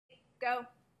Go.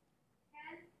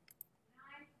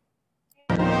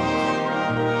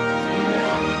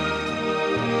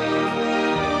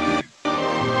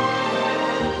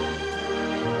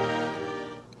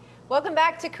 Welcome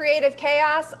back to Creative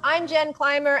Chaos. I'm Jen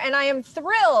Clymer, and I am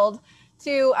thrilled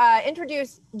to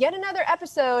introduce yet another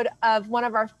episode of one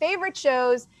of our favorite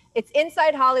shows. It's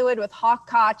Inside Hollywood with Hawk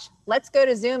Koch. Let's go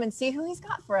to Zoom and see who he's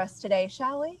got for us today,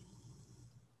 shall we?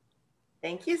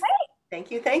 Thank you. Hey.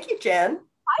 Thank you, Jen.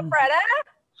 Hi, Freda.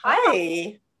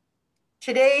 Hi.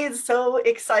 Today is so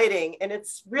exciting, and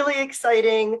it's really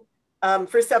exciting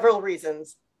for several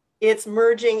reasons. It's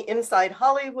merging Inside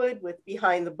Hollywood with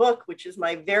Behind the Book, which is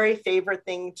my very favorite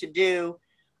thing to do.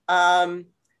 And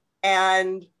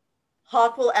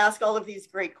Hawk will ask all of these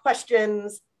great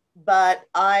questions, but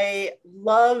I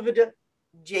loved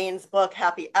Jane's book,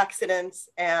 Happy Accidents,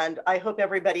 and I hope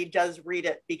everybody does read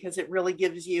it because it really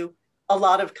gives you a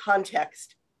lot of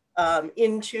context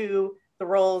into the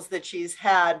roles that she's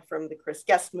had, from the Chris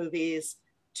Guest movies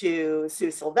to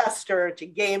Sue Sylvester to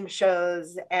game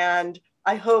shows. And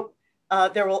I hope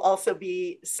there will also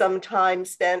be some time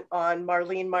spent on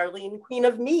Marlene, Queen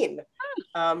of Mean,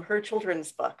 her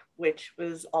children's book, which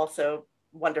was also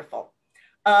wonderful.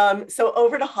 So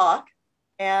over to Hawk,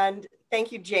 and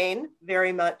thank you, Jane,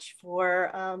 very much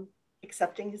for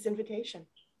accepting his invitation.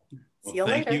 Well, See you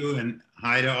later. Thank you, and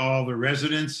hi to all the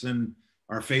residents and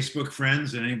our Facebook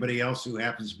friends and anybody else who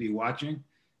happens to be watching.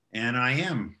 And I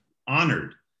am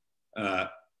honored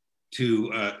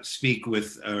to speak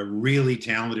with a really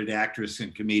talented actress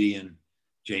and comedian,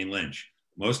 Jane Lynch.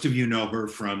 Most of you know her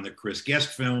from the Chris Guest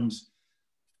films,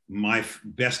 My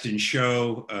Best in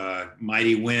Show,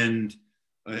 Mighty Wind,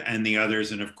 and the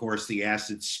others, and of course the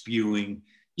acid spewing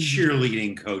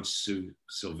cheerleading coach Sue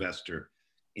Sylvester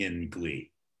in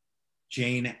Glee.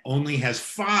 Jane only has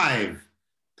 5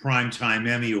 Primetime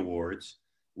Emmy Awards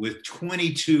with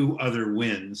 22 other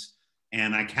wins,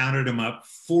 and I counted them up,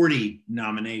 40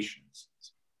 nominations.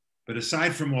 But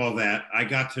aside from all that, I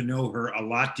got to know her a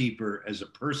lot deeper as a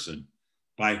person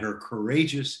by her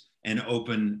courageous and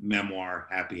open memoir,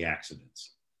 Happy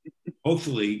Accidents.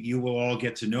 Hopefully, you will all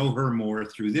get to know her more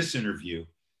through this interview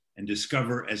and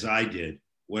discover, as I did,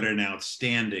 what an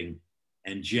outstanding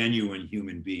and genuine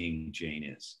human being Jane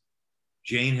is.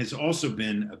 Jane has also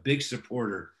been a big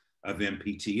supporter of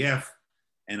MPTF,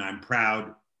 and I'm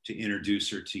proud to introduce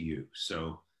her to you.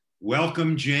 So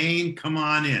welcome, Jane. Come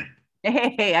on in.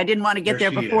 Hey, I didn't want to get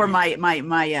there before my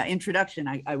introduction.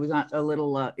 I was a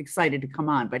little excited to come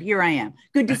on, but here I am.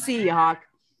 Good to see you, Hawk.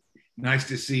 Nice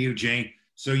to see you, Jane.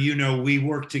 So, you know, we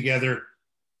worked together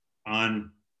on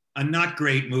a not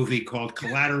great movie called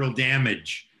Collateral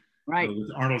Damage, right, with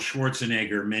Arnold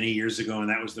Schwarzenegger many years ago. And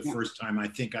that was the first time I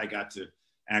think I got to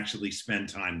actually spend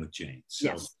time with Jane. So,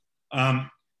 yes.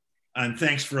 And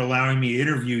thanks for allowing me to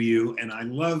interview you. And I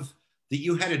love that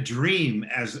you had a dream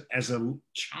as a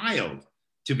child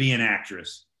to be an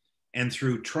actress. And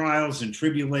through trials and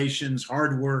tribulations,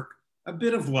 hard work, a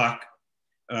bit of luck,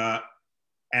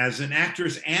 as an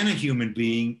actress and a human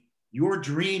being, your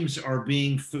dreams are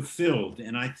being fulfilled.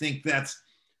 And I think that's,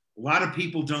 a lot of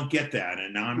people don't get that.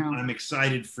 And I'm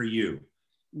excited for you.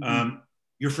 Mm-hmm.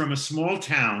 You're from a small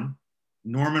town,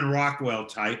 Norman Rockwell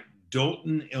type,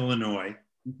 Dolton, Illinois.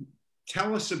 Mm-hmm.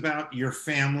 Tell us about your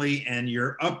family and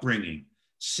your upbringing.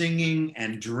 Singing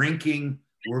and drinking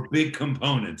were big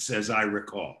components, as I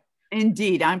recall.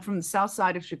 Indeed. I'm from the south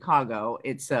side of Chicago.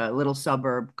 It's a little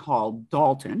suburb called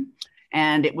Dalton.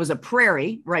 And it was a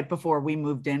prairie right before we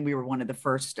moved in. We were one of the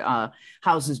first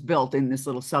houses built in this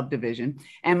little subdivision.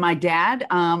 And my dad,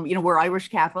 we're Irish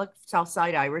Catholic,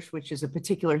 Southside Irish, which is a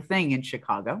particular thing in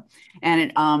Chicago.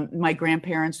 And my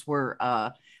grandparents were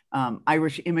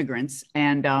Irish immigrants.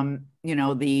 And,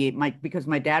 because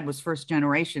my dad was first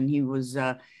generation, he was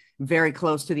very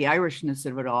close to the Irishness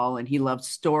of it all. And he loved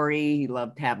story. He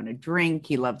loved having a drink.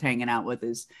 He loved hanging out with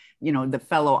his, the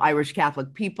fellow Irish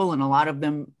Catholic people. And a lot of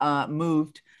them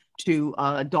moved to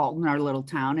Dalton, our little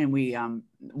town. And we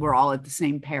were all at the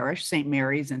same parish, St.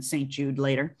 Mary's and St. Jude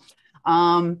later.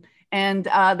 And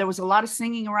there was a lot of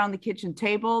singing around the kitchen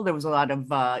table. There was a lot of,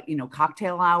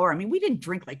 cocktail hour. I mean, we didn't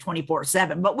drink like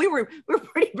 24/7, but we were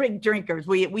pretty big drinkers.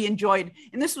 We enjoyed,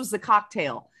 and this was the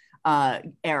cocktail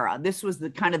era. This was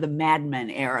the kind of the Mad Men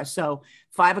era. So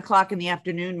 5 o'clock in the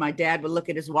afternoon, my dad would look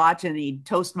at his watch and he'd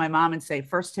toast my mom and say,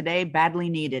 "First today, badly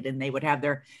needed." And they would have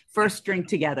their first drink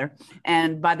together.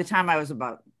 And by the time I was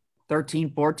about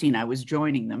 13, 14, I was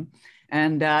joining them.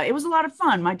 And it was a lot of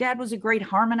fun. My dad was a great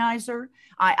harmonizer.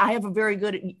 I have a very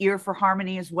good ear for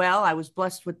harmony as well. I was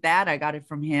blessed with that. I got it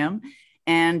from him.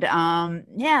 And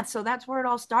yeah, so that's where it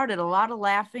all started. A lot of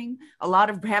laughing, a lot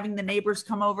of having the neighbors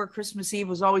come over. Christmas Eve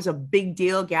was always a big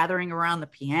deal, gathering around the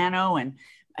piano, and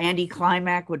Andy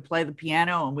Climack would play the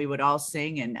piano and we would all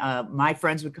sing, and my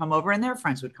friends would come over and their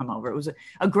friends would come over. It was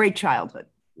a great childhood.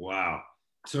 Wow.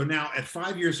 So now at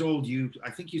 5 years old, I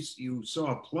think you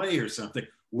saw a play or something.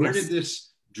 Where Yes. did this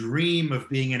dream of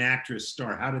being an actress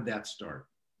start? How did that start?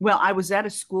 Well, I was at a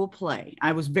school play.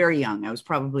 I was very young. I was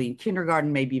probably in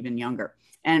kindergarten, maybe even younger.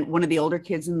 And one of the older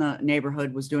kids in the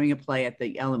neighborhood was doing a play at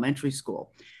the elementary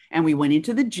school. And we went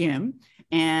into the gym,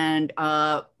 and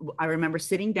I remember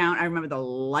sitting down. I remember the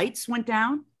lights went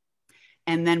down.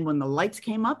 And then when the lights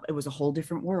came up, it was a whole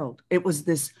different world. It was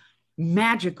this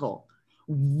magical,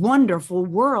 wonderful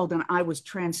world. And I was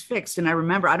transfixed. And I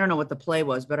remember, I don't know what the play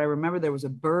was, but I remember there was a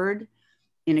bird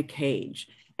in a cage.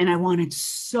 And I wanted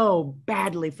so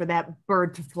badly for that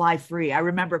bird to fly free. I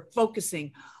remember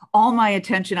focusing all my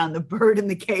attention on the bird in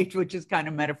the cage, which is kind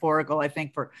of metaphorical, I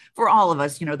think, for all of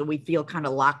us, you know, that we feel kind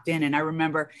of locked in. And I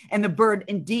remember, and the bird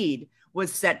indeed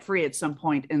was set free at some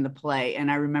point in the play. And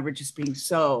I remember just being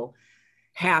so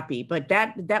happy. But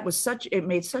that was it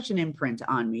made such an imprint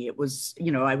on me. It was,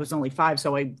 you know, I was only 5,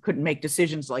 so I couldn't make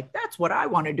decisions like, that's what I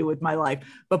want to do with my life.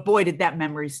 But boy, did that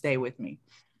memory stay with me.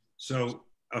 So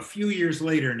a few years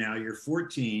later now, you're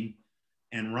 14,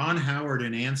 and Ron Howard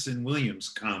and Anson Williams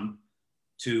come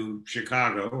to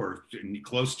Chicago, or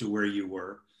close to where you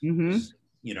were. Mm-hmm.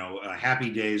 You know, Happy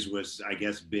Days was, I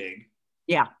guess, big.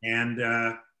 Yeah. And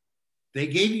they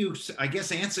gave you, I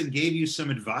guess Anson gave you some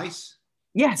advice.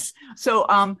 Yes. So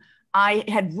I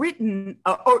had written,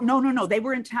 no, they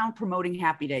were in town promoting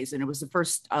Happy Days, and it was the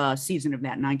first season of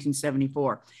that,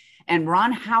 1974. And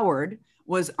Ron Howard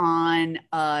was on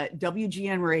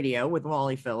WGN radio with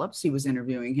Wally Phillips. He was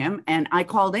interviewing him, and I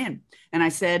called in and I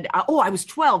said, I was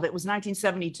 12. It was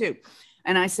 1972.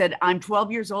 And I said, I'm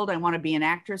 12 years old. I want to be an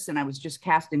actress. And I was just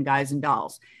cast in Guys and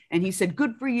Dolls. And he said,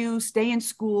 good for you. Stay in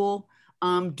school.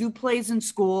 Do plays in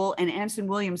school. And Anson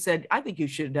Williams said, I think you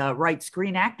should write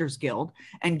Screen Actors Guild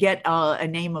and get a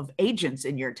name of agents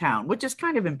in your town, which is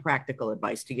kind of impractical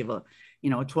advice to give a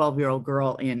 12-year-old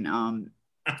girl in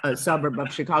a suburb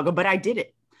of Chicago, but I did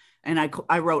it. And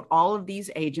I wrote all of these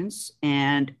agents.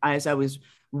 And as I was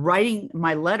writing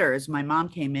my letters, my mom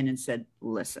came in and said,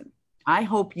 listen, I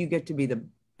hope you get to be the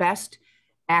best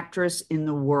actress in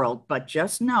the world, but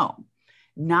just know,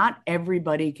 not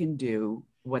everybody can do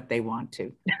what they want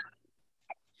to.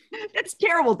 That's a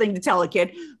terrible thing to tell a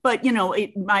kid, but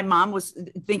my mom was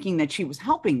thinking that she was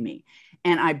helping me.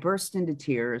 And I burst into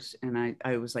tears, and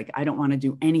I was like, I don't want to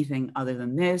do anything other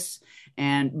than this.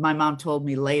 And my mom told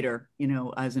me later,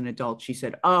 as an adult, she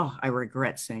said, oh, I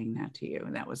regret saying that to you.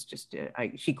 And that was just,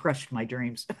 she crushed my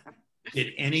dreams.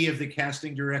 Did any of the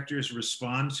casting directors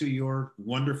respond to your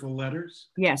wonderful letters?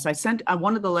 Yes, I sent,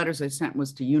 one of the letters I sent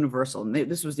was to Universal. And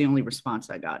this was the only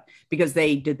response I got, because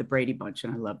they did the Brady Bunch,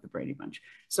 and I love the Brady Bunch.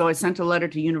 So I sent a letter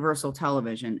to Universal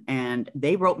Television, and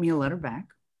they wrote me a letter back,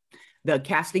 the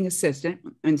casting assistant,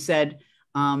 and said,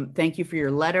 thank you for your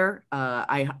letter.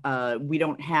 We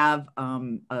don't have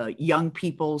young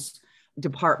people's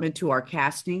department to our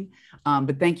casting,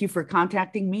 but thank you for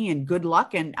contacting me, and good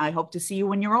luck. And I hope to see you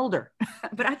when you're older.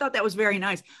 But I thought that was very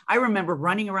nice. I remember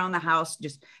running around the house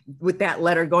just with that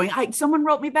letter going, someone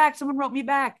wrote me back. Someone wrote me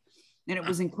back. And it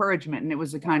was encouragement. And it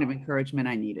was the kind of encouragement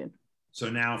I needed.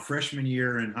 So now freshman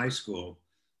year in high school,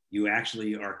 you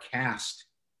actually are cast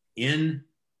in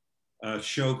a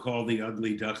show called The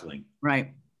Ugly Duckling.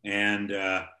 Right. And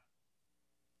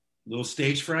little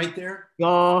stage fright there?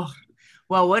 Oh,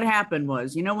 well, what happened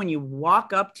was, when you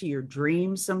walk up to your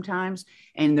dreams sometimes,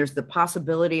 and there's the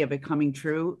possibility of it coming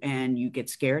true, and you get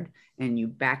scared and you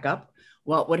back up.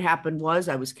 Well, what happened was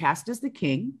I was cast as the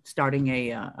king, starting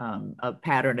a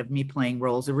pattern of me playing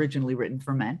roles originally written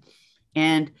for men.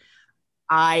 And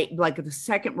like at the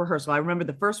second rehearsal, I remember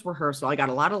the first rehearsal, I got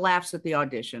a lot of laughs at the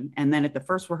audition. And then at the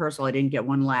first rehearsal, I didn't get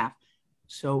one laugh.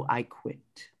 So I quit.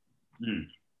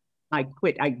 I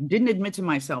quit. I didn't admit to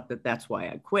myself that that's why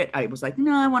I quit. I was like,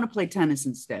 no, I want to play tennis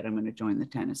instead. I'm going to join the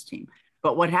tennis team.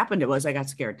 But what happened was I got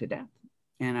scared to death,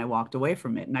 and I walked away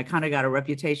from it. And I kind of got a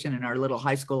reputation in our little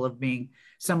high school of being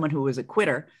someone who was a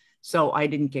quitter. So I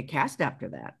didn't get cast after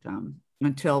that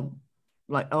until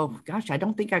oh gosh, I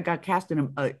don't think I got cast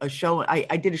in a show.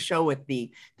 I did a show with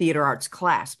the theater arts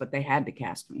class, but they had to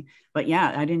cast me. But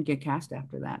yeah, I didn't get cast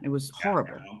after that. It was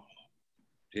horrible.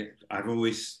 I've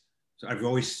always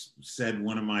said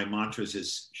one of my mantras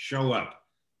is show up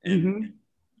and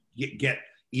get,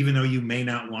 even though you may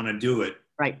not want to do it,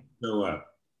 right. show up.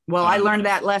 Well, I learned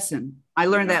that lesson. I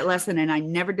learned that lesson, and I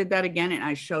never did that again. And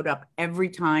I showed up every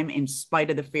time in spite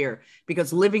of the fear,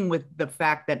 because living with the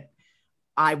fact that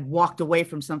I walked away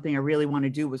from something I really want to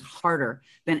do was harder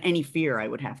than any fear I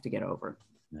would have to get over.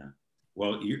 Yeah.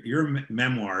 Well, your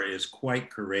memoir is quite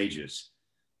courageous.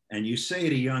 And you say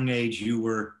at a young age,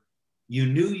 you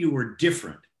knew you were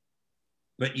different,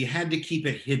 but you had to keep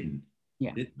it hidden.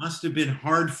 Yeah. It must have been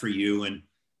hard for you. And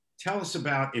tell us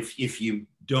about, if you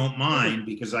don't mind,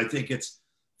 because I think it's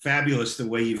fabulous the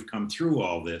way you've come through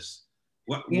all this,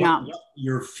 what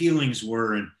your feelings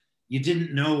were, and you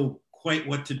didn't know quite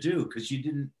what to do because you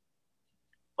didn't.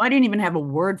 Well, I didn't even have a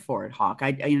word for it, Hawk.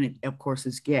 I of course,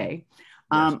 is gay.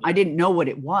 Yes. I didn't know what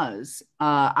it was.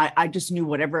 I just knew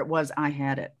whatever it was, I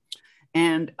had it.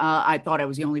 And I thought I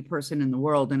was the only person in the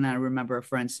world. And I remember a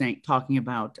friend talking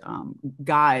about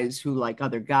guys who like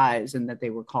other guys and that they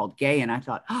were called gay. And I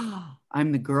thought, oh,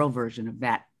 I'm the girl version of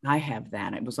that. I have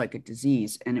that. It was like a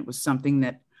disease. And it was something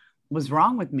that was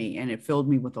wrong with me. And it filled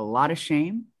me with a lot of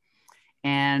shame.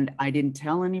 And I didn't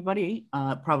tell anybody.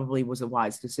 Probably was a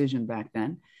wise decision back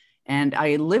then. And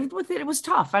I lived with it. It was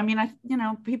tough. I mean,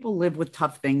 people live with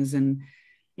tough things, and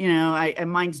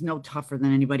mine's no tougher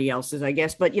than anybody else's, I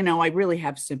guess. But, I really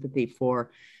have sympathy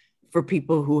for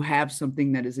people who have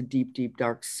something that is a deep, deep,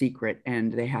 dark secret,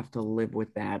 and they have to live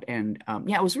with that. And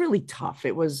it was really tough.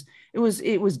 It was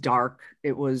dark.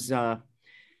 It was, I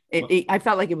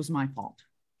felt like it was my fault.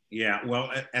 Yeah.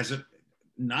 Well,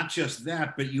 not just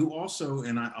that, but you also,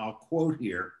 and I'll quote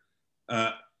here,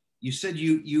 you said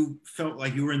you felt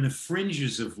like you were in the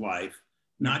fringes of life,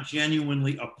 not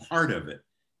genuinely a part of it.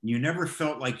 You never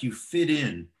felt like you fit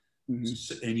in,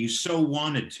 mm-hmm. and you so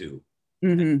wanted to.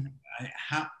 Mm-hmm.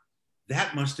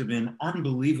 That must have been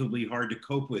unbelievably hard to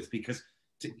cope with, because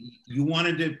you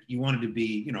wanted to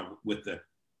be, with the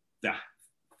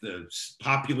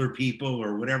popular people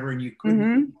or whatever, and you couldn't.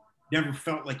 Mm-hmm. Never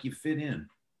felt like you fit in.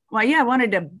 Well, yeah, I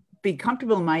wanted to be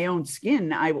comfortable in my own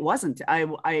skin. I wasn't.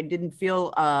 I didn't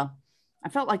feel. I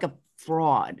felt like a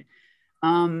fraud.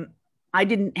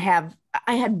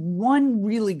 I had one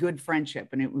really good friendship,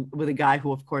 and it was with a guy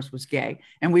who, of course, was gay,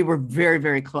 and we were very,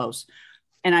 very close.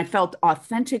 And I felt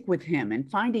authentic with him, and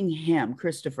finding him,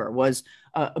 Christopher, was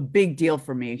a big deal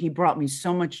for me. He brought me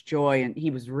so much joy, and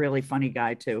he was a really funny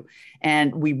guy too.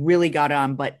 And we really got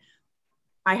on, but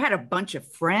I had a bunch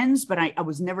of friends, but I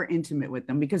was never intimate with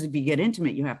them, because if you get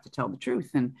intimate, you have to tell the truth.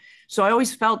 And so I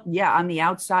always felt, on the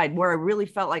outside. Where I really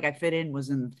felt like I fit in was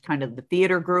in kind of the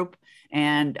theater group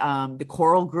and the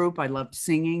choral group. I loved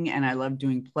singing and I loved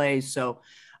doing plays. So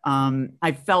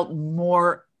I felt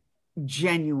more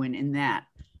genuine in that.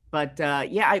 But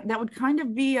that would kind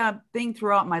of be a thing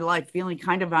throughout my life, feeling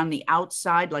kind of on the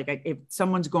outside, like if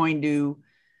someone's going to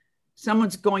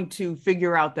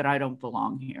figure out that I don't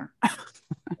belong here.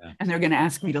 Yeah. And they're going to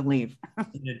ask me to leave.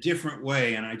 In a different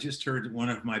way. And I just heard one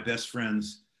of my best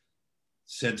friends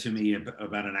said to me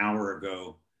about an hour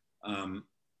ago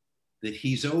that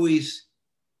he's always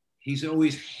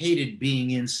hated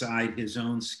being inside his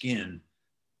own skin.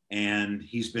 And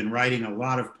he's been writing a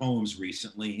lot of poems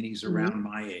recently, and he's around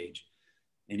mm-hmm. my age.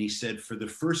 And he said, for the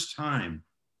first time,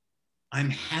 I'm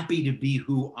happy to be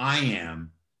who I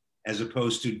am, as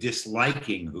opposed to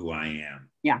disliking who I am.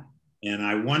 Yeah. And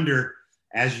I wonder,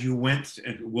 as you went,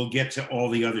 and we'll get to all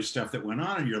the other stuff that went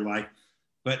on in your life,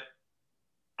 but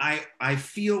I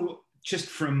feel, just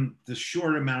from the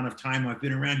short amount of time I've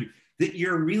been around you, that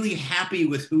you're really happy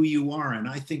with who you are. And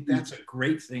I think that's a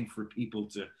great thing for people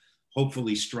to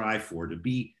hopefully strive for, to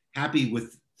be happy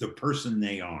with the person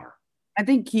they are. I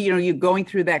think, you're going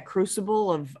through that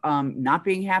crucible of not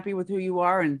being happy with who you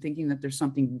are and thinking that there's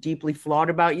something deeply flawed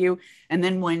about you. And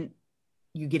then when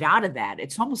you get out of that,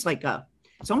 it's almost like a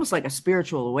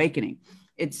spiritual awakening.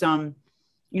 It's, I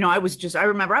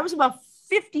remember I was about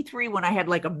 53 when I had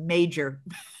like a major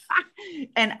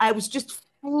and I was just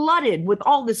flooded with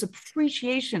all this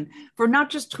appreciation for not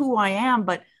just who I am,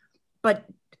 but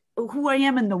who I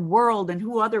am in the world and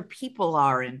who other people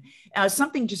are. And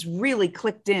something just really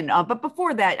clicked in. But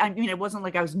before that, it wasn't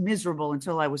like I was miserable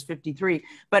until I was 53,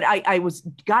 but I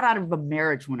got out of a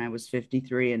marriage when I was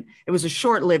 53, and it was a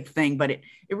short-lived thing, but it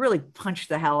really punched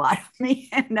the hell out of me.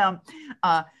 And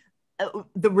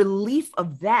the relief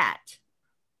of that,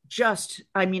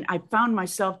 I found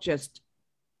myself just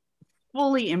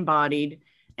fully embodied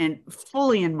and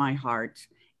fully in my heart.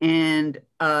 And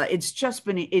it's just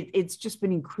been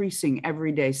increasing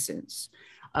every day since.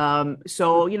 I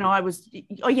was,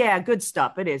 good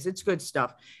stuff. It's good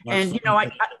stuff. And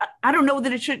I don't know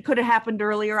that it could have happened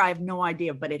earlier. I have no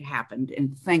idea, but it happened,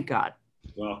 and thank God.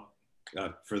 Well,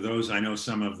 for those, I know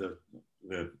some of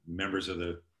the members of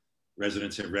the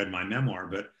residents have read my memoir,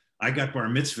 but I got bar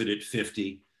mitzvahed at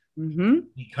 50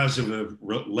 because of a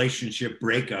relationship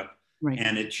breakup,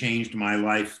 and it changed my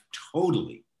life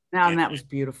totally. And that was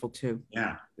beautiful too.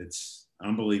 Yeah, it's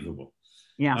unbelievable.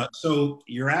 Yeah. So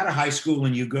you're out of high school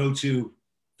and you go to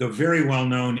the very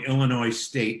well-known Illinois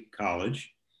State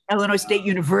College. Illinois State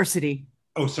University.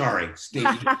 Oh, sorry, State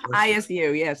University.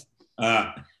 ISU, yes.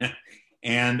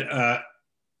 And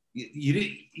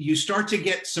you start to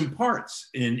get some parts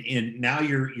in now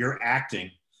you're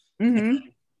acting.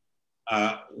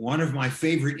 One of my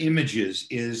favorite images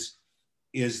is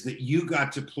that you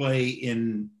got to play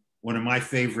in one of my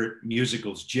favorite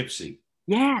musicals, Gypsy.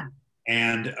 Yeah.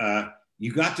 And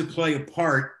you got to play a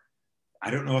part. I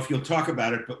don't know if you'll talk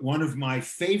about it, but one of my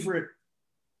favorite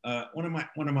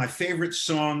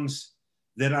songs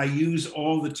that I use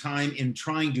all the time in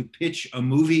trying to pitch a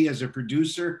movie as a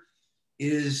producer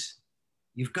is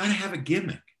 "You've Got to Have a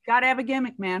Gimmick." Got to have a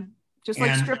gimmick, man. Just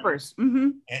like strippers.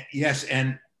 Yes,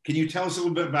 and can you tell us a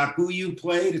little bit about who you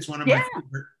played? It's one of my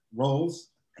favorite roles.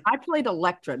 I played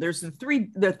Electra. There's the three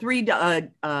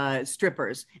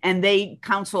strippers, and they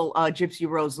counsel Gypsy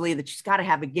Rose Lee that she's got to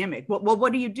have a gimmick. Well,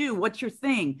 what do you do? What's your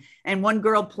thing? And one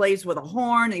girl plays with a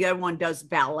horn, the other one does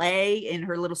ballet in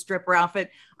her little stripper outfit.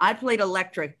 I played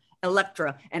Electra,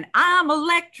 and I'm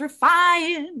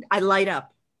electrifying. I light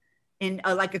up in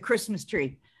like a Christmas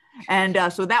tree.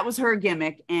 And so that was her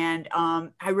gimmick. And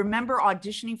I remember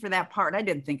auditioning for that part. I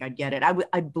didn't think I'd get it.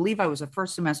 I believe I was a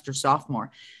first semester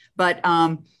sophomore. But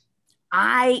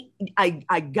I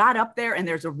got up there, and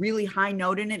there's a really high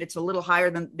note in it. It's a little higher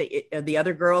than the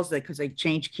other girls because they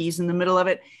change keys in the middle of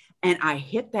it. And I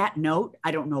hit that note.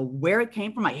 I don't know where it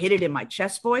came from. I hit it in my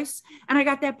chest voice, and I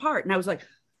got that part. And I was like,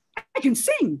 I can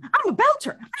sing. I'm a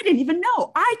belter. I didn't even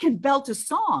know I can belt a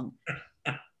song.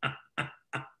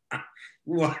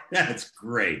 Well, that's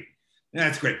great.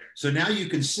 That's great. So now you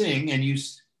can sing, and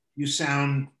you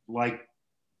sound like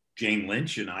Jane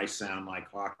Lynch, and I sound like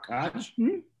Hawk Koch.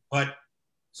 But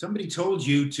somebody told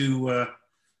you to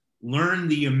learn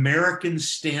the American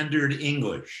Standard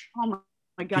English. Oh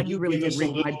my God, you really did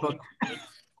read my book.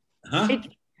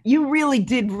 You really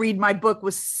did read my book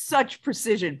with such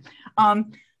precision.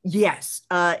 Yes,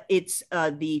 it's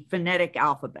the phonetic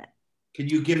alphabet. Can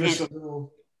you give us a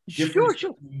little difference?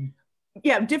 Sure.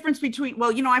 Yeah, difference between,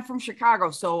 well, I'm from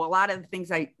Chicago, so a lot of the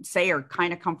things I say are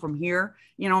kind of come from here.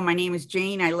 My name is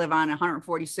Jane. I live on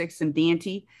 146th and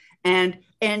Dante. And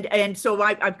so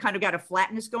I've kind of got a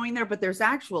flatness going there, but there's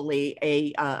actually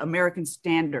a American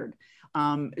Standard.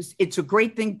 It's a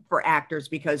great thing for actors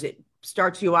because it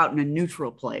starts you out in a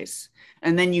neutral place.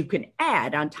 And then you can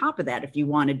add on top of that if you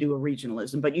want to do a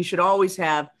regionalism, but you should always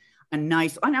have a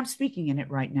nice, and I'm speaking in it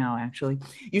right now, actually.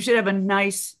 You should have a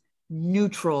nice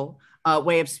neutral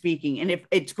way of speaking. And if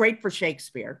it's great for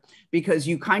Shakespeare because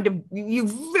you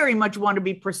very much want to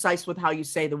be precise with how you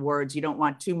say the words. You don't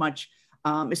want too much,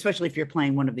 especially if you're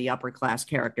playing one of the upper class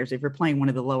characters. If you're playing one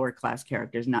of the lower class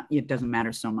characters, it doesn't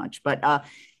matter so much. But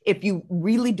if you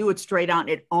really do it straight on,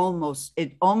 it almost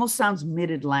sounds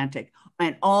mid-Atlantic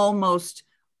and almost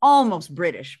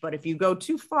British. But if you go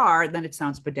too far, then it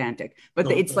sounds pedantic.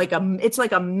 But it's like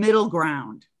a middle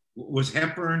ground. Was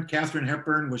Katharine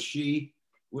Hepburn, was she?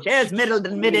 She was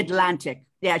mid-Atlantic.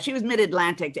 Yeah, she was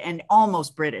mid-Atlantic and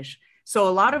almost British. So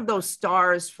a lot of those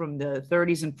stars from the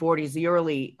 30s and 40s, the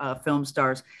early film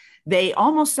stars, they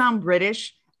almost sound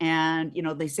British. And,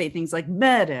 they say things like,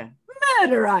 murder,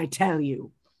 I tell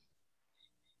you.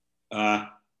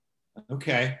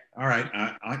 Okay. All right.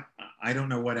 I don't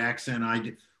know what accent I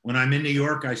do. When I'm in New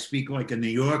York, I speak like a New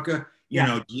Yorker.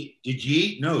 Did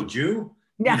you? No, Jew?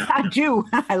 Yeah, Jew.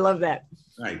 I love that.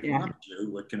 Right. Yeah. Well, I'm Jew.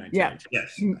 What can I tell you?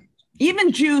 Yes.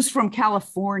 Even Jews from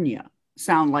California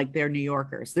sound like they're New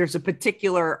Yorkers. There's a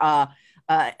particular,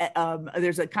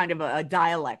 there's a kind of a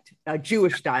dialect, a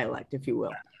Jewish dialect, if you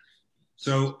will.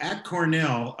 So at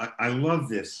Cornell, I love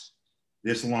this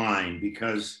line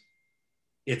because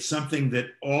it's something that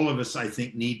all of us, I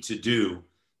think, need to do,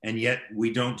 and yet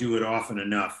we don't do it often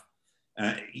enough.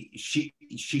 She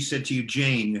said to you,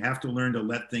 Jane, you have to learn to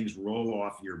let things roll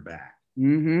off your back.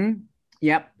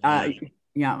 Yep.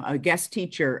 A guest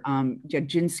teacher,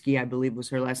 Jadzinski, I believe was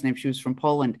her last name. She was from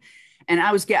Poland. And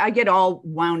I get all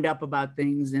wound up about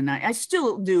things, and I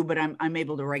still do, but I'm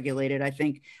able to regulate it. I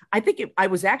think I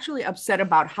was actually upset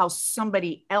about how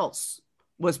somebody else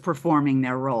was performing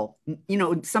their role,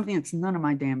 something that's none of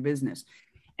my damn business.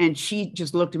 And she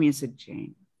just looked at me and said,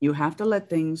 Jane, you have to let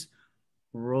things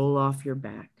roll off your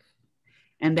back.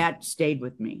 And that stayed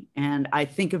with me. And I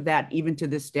think of that even to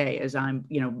this day as I'm,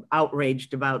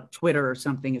 outraged about Twitter or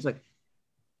something. It's like,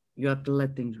 you have to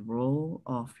let things roll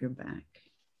off your back.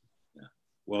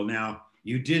 Well, now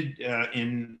you did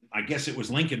I guess it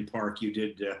was Lincoln Park, you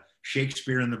did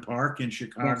Shakespeare in the Park in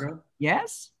Chicago.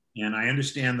 Yes. And I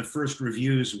understand the first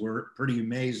reviews were pretty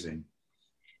amazing.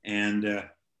 And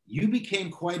you became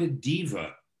quite a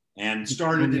diva and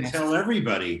started to tell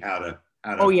everybody how to.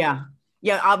 Oh, yeah.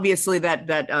 Yeah, obviously that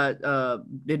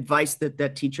advice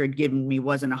that teacher had given me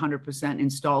wasn't 100%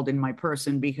 installed in my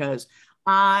person, because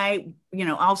I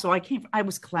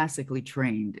was classically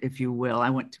trained, if you will. I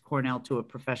went to Cornell to a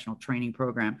professional training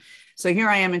program. So here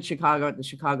I am in Chicago at the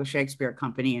Chicago Shakespeare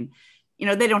Company, and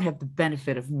they don't have the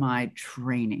benefit of my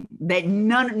training.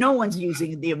 No one's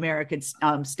using the American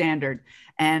standard,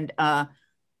 and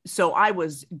so I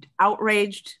was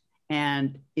outraged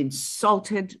and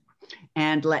insulted,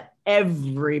 and let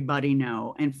everybody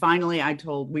know. And finally,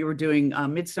 we were doing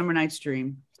Midsummer Night's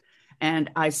Dream.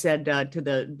 And I said to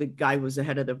the guy who was the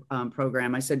head of the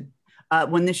program, I said,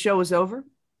 when this show is over,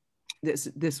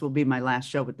 this will be my last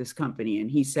show with this company.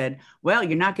 And he said, well,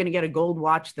 you're not going to get a gold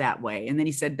watch that way. And then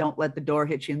he said, don't let the door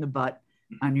hit you in the butt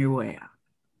on your way out.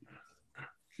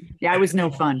 Yeah, it was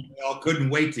no fun. They all couldn't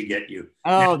wait to get you.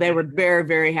 Oh, they were very,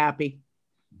 very happy.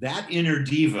 That inner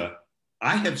diva,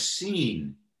 I've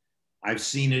seen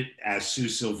it as Sue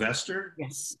Sylvester.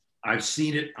 Yes. I've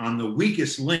seen it on The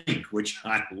Weakest Link, which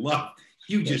I love.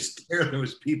 You just tear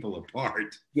those people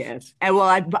apart. Yes. And well,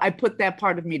 I put that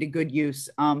part of me to good use.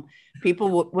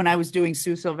 People, when I was doing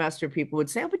Sue Sylvester, people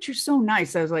would say, oh, but you're so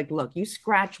nice. I was like, look, you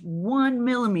scratch 1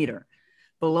 millimeter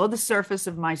below the surface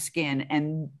of my skin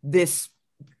and this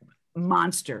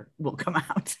monster will come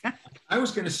out. I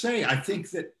was going to say, I think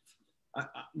that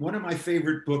one of my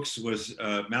favorite books was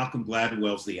Malcolm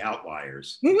Gladwell's The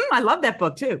Outliers. I love that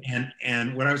book too.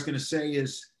 And what I was going to say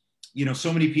is,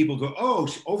 so many people go, oh,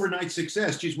 overnight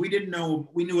success. Geez, we knew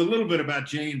a little bit about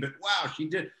Jane, but wow, she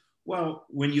did. Well,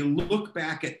 when you look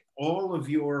back at all of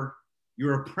your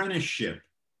apprenticeship,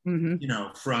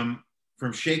 from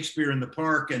Shakespeare in the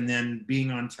Park, and then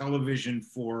being on television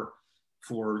for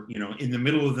in the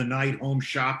middle of the night, home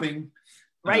shopping.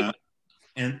 Right.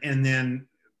 And then,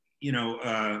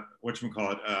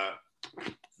 whatchamacallit,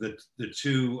 the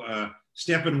two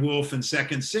Steppenwolf and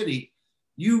Second City,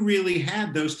 you really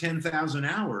had those 10,000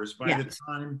 hours by the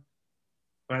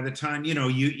time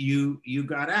you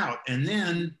got out. And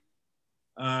then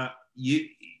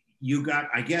you got,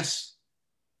 I guess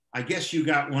you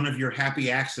got one of your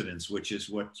happy accidents, which is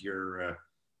what your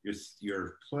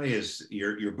play is,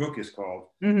 your book is called,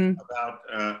 about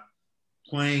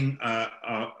playing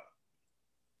a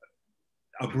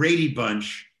Brady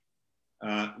Bunch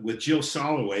with Jill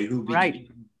Soloway, who became,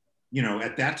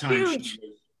 at that time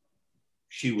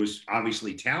she was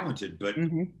obviously talented, but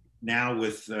now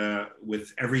with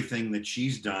everything that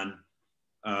she's done,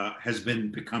 has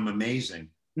become amazing.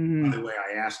 By the way,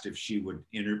 I asked if she would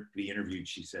be interviewed.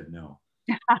 She said no.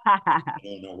 I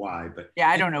don't know why, but yeah,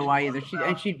 I don't know why either.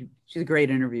 She's a great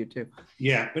interview too.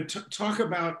 Yeah, but talk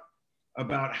about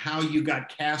how you got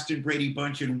cast in Brady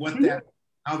Bunch and what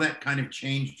how that kind of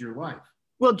changed your life.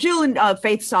 Well, Jill and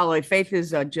Faith Soloway. Faith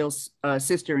is Jill's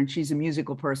sister, and she's a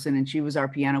musical person, and she was our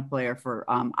piano player for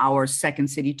our Second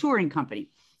City touring company.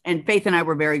 And Faith and I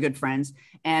were very good friends.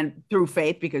 And through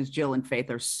Faith, because Jill and Faith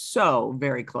are so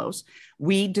very close,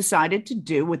 we decided to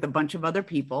do, with a bunch of other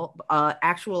people,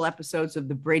 actual episodes of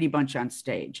the Brady Bunch on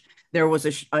stage. There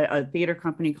was a theater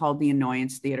company called the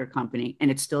Annoyance Theater Company,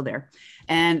 and it's still there.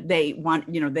 And they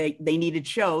they needed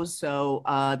shows, so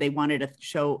they wanted a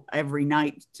show every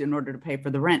night in order to pay for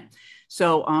the rent.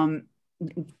 So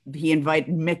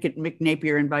Mick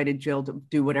Napier invited Jill to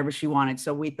do whatever she wanted.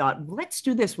 So we thought, let's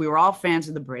do this. We were all fans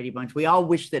of the Brady Bunch. We all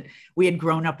wished that we had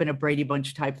grown up in a Brady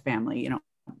Bunch type family,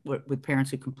 with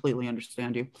parents who completely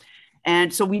understand you.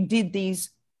 And so we did these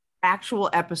actual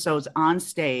episodes on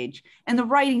stage, and the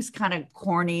writing's kind of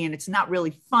corny and it's not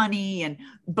really funny.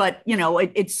 But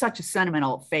it's such a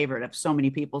sentimental favorite of so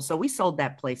many people. So we sold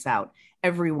that place out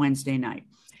every Wednesday night.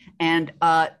 And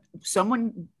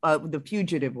The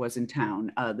Fugitive was in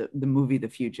town, the movie The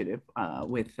Fugitive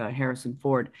with Harrison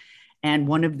Ford. And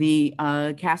one of the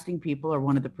casting people, or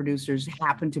one of the producers,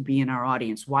 happened to be in our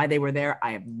audience. Why they were there,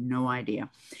 I have no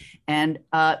idea. And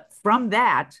from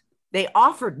that, they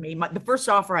offered me, the first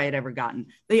offer I had ever gotten,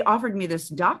 they offered me this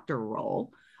doctor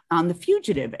role on The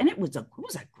Fugitive. And it was a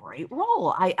great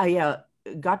role. I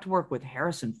got to work with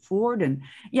Harrison Ford, and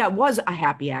it was a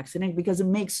happy accident, because it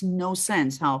makes no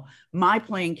sense how my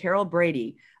playing Carol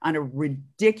Brady on a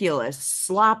ridiculous,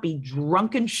 sloppy,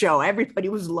 drunken show, everybody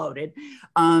was loaded,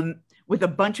 with a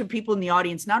bunch of people in the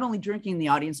audience, not only drinking in the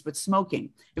audience, but smoking.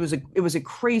 It was a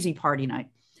crazy party night.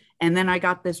 And then I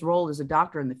got this role as a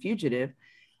doctor in The Fugitive.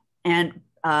 and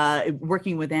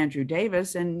working with Andrew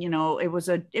Davis. And, it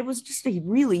was just a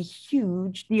really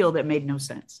huge deal that made no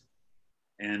sense.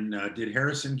 And did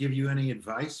Harrison give you any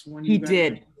advice when you? He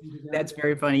did. That's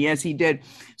very funny. Yes, he did.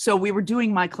 So we were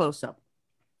doing my close-up,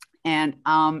 and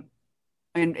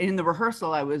in the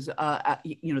rehearsal, I was,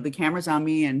 the camera's on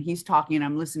me, and he's talking, and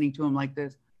I'm listening to him like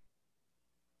this.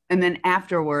 And then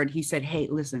afterward, he said, "Hey,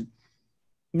 listen,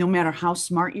 no matter how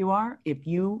smart you are, if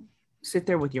you sit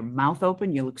there with your mouth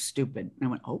open, you look stupid." And I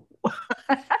went, "Oh."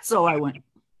 So I went,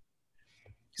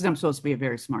 because I'm supposed to be a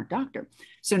very smart doctor.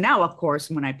 So now, of course,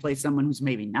 when I play someone who's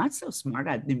maybe not so smart,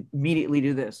 I immediately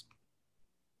do this.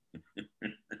 A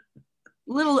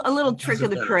little trick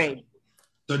of the trade.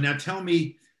 So now tell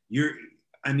me, you're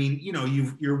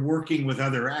working with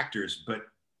other actors, but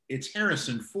it's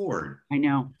Harrison Ford. I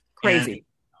know, crazy. And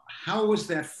how was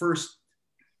that first?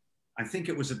 I think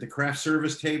it was at the craft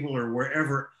service table or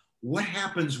wherever. What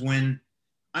happens when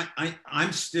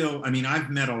I'm still, I've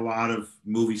met a lot of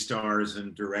movie stars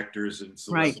and directors and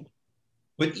so right.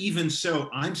 But even so,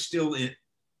 I'm still in,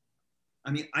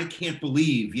 I can't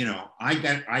believe,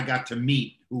 I got to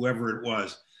meet whoever it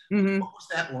was. Mm-hmm. What was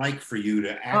that like for you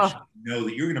to actually know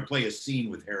that you're going to play a scene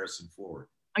with Harrison Ford?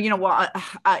 Well,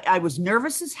 I was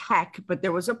nervous as heck, but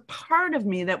there was a part of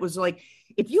me that was like,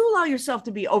 if you allow yourself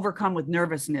to be overcome with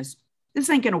nervousness, this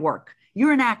ain't going to work.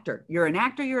 You're an actor. You're an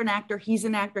actor. You're an actor. He's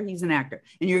an actor. He's an actor.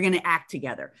 And you're going to act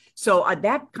together. So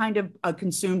that kind of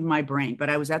consumed my brain. But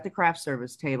I was at the craft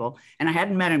service table and I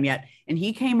hadn't met him yet. And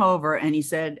he came over and he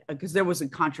said, because there was a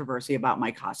controversy about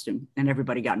my costume and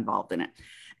everybody got involved in it.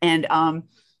 And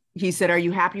he said, "Are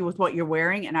you happy with what you're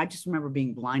wearing?" And I just remember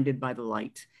being blinded by the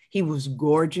light. He was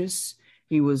gorgeous.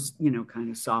 He was, kind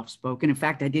of soft-spoken. In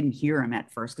fact, I didn't hear him at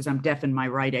first because I'm deaf in my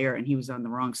right ear and he was on the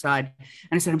wrong side. And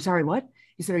I said, "I'm sorry, what?"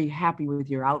 He said, "Are you happy with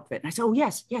your outfit?" And I said, "Oh,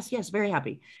 yes, very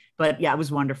happy." But yeah, it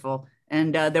was wonderful.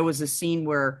 And there was a scene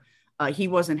where he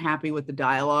wasn't happy with the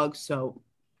dialogue. So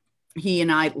he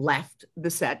and I left the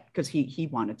set because he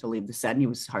wanted to leave the set, and he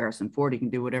was Harrison Ford. He can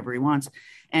do whatever he wants.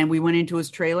 And we went into his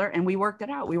trailer and we worked it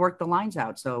out. We worked the lines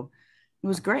out. So it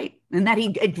was great. And that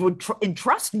he would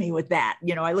entrust me with that.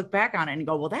 I look back on it and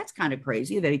go, well, that's kind of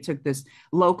crazy that he took this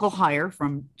local hire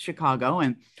from Chicago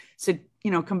and said,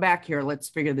 "Come back here. Let's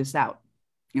figure this out."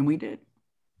 And we did.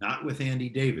 Not with Andy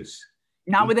Davis.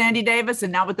 Not with Andy Davis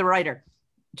and not with the writer.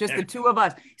 Just the two of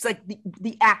us. It's like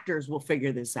the actors will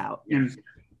figure this out. Yes.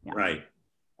 Yeah. Right.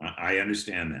 I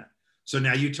understand that. So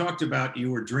now you talked about you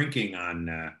were drinking on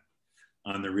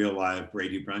the Real Live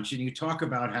Brady Brunch, and you talk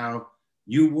about how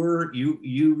you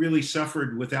really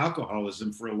suffered with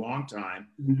alcoholism for a long time.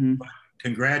 Mm-hmm. But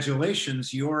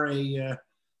congratulations, you're a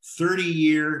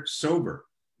 30-year sober.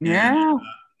 Yeah.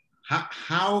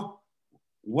 And,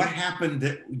 what happened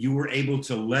that you were able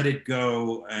to let it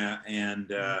go?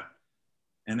 And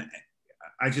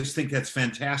I just think that's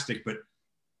fantastic. But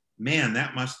man,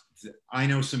 I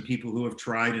know some people who have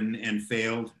tried and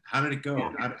failed. How did it go?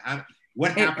 Yeah.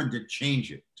 What happened to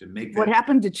change it, to make that? What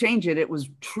happened to change it? It was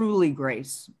truly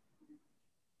grace.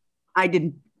 I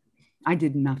did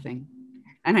nothing.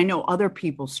 And I know other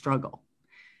people struggle.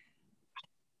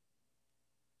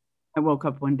 I woke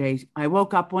up one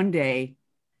day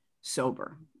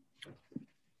sober.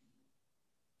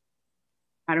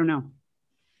 I don't know.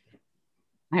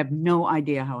 I have no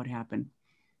idea how it happened.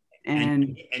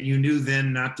 And you knew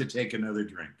then not to take another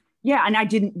drink. Yeah, and I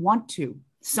didn't want to.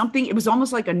 It was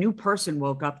almost like a new person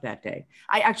woke up that day.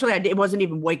 It wasn't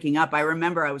even waking up. I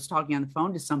remember I was talking on the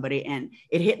phone to somebody and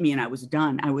it hit me and I was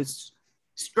done. I was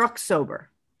struck sober.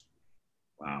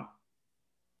 Wow.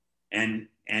 And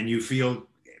you feel,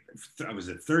 was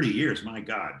it 30 years? My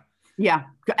God. Yeah,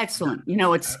 excellent.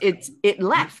 It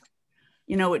left.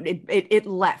 It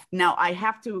left. Now I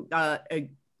have to,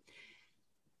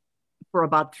 for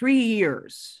about 3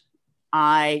 years,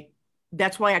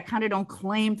 that's why I kind of don't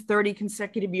claim 30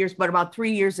 consecutive years, but about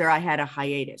 3 years there, I had a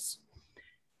hiatus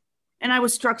and I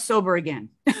was struck sober again.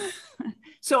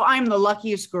 So I'm the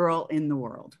luckiest girl in the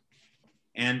world.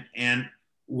 And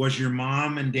was your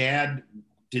mom and dad,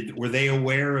 were they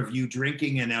aware of you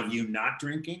drinking and of you not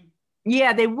drinking?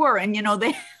 Yeah, they were. And,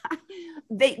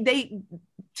 they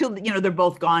till, they're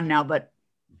both gone now, but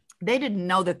they didn't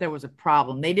know that there was a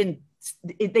problem. They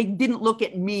didn't look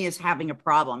at me as having a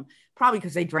problem, probably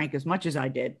because they drank as much as I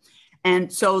did.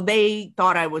 And so they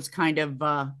thought I was kind of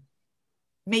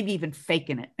maybe even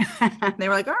faking it. They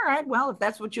were like, all right, well, if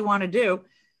that's what you want to do.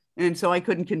 And so I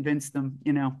couldn't convince them,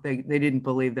 they didn't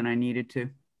believe that I needed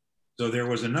to. So there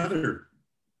was another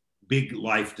big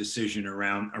life decision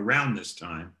around this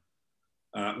time.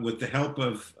 with the help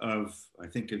of I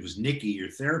think it was Nikki, your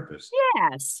therapist.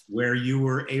 Yes. Where you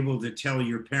were able to tell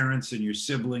your parents and your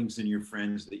siblings and your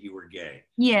friends that you were gay.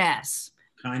 Yes.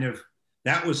 Kind of,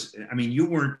 that was, I mean, you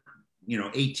weren't,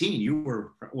 18, you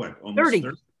were what, almost 30.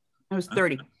 30? I was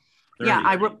 30. 30.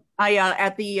 Yeah, I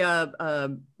at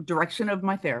the direction of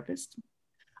my therapist,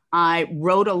 I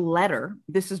wrote a letter.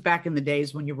 This is back in the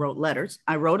days when you wrote letters.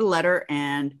 I wrote a letter,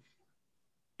 and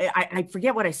I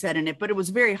forget what I said in it, but it was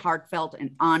very heartfelt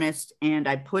and honest. And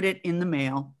I put it in the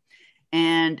mail,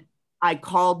 and I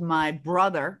called my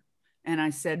brother and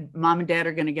I said, Mom and Dad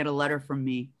are going to get a letter from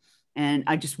me. And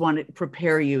I just wanted to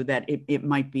prepare you that it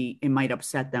might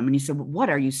upset them. And he said, well, what,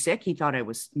 are you sick? He thought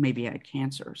maybe I had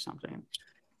cancer or something.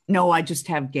 No, I just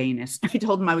have gayness. I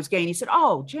told him I was gay, and he said,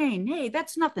 oh, Jane, hey,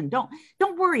 that's nothing. Don't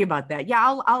worry about that.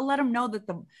 Yeah, I'll let him know that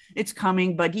it's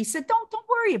coming. But he said, don't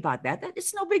worry about that.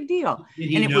 It's no big deal. Did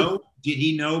he know? Did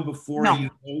he know before you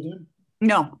told him?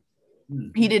 No,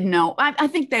 he didn't know. I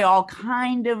think they all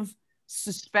kind of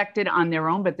suspected on their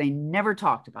own, but they never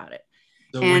talked about it.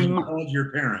 So when you called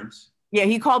your parents? Yeah,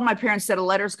 he called my parents, said a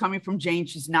letter's coming from Jane.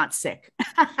 She's not sick,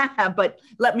 but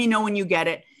let me know when you get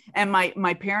it. And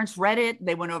my parents read it.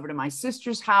 They went over to my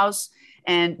sister's house,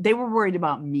 and they were worried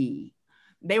about me.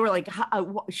 They were like,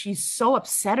 she's so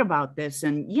upset about this.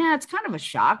 And yeah, it's kind of a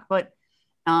shock. But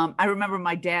I remember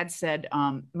my dad said,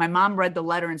 my mom read the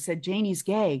letter and said, Janie's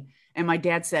gay. And my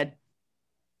dad said,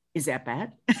 is that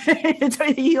bad?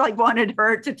 So he wanted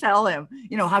her to tell him,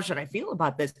 how should I feel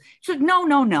about this? She said,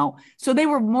 no. So they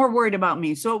were more worried about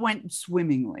me. So it went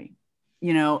swimmingly,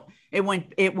 it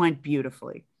went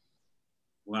beautifully.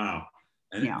 Wow.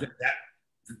 And yeah.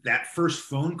 that first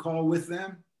phone call with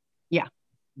them? Yeah.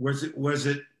 Was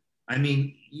it, I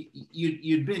mean,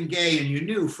 you'd been gay and you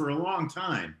knew for a long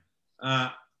time.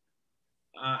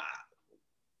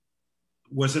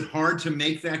 Was it hard to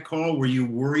make that call? Were you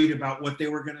worried about what they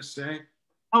were going to say?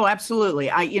 Oh, absolutely.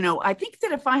 I think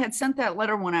that if I had sent that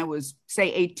letter when I was,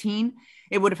 say, 18,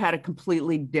 it would have had a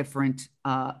completely different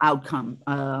outcome.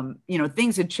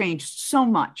 Things had changed so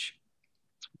much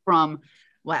from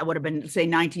what would have been, say,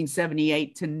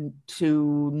 1978 to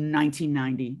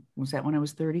 1990. Was that when I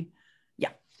was 30?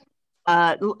 Yeah.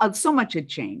 So much had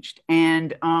changed,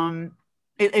 and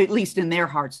at least in their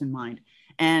hearts and mind.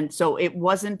 And so it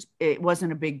wasn't a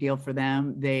big deal for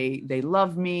them. They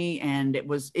loved me, and it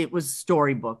was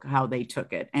storybook how they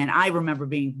took it. And I remember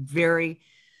being very,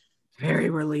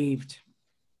 very relieved.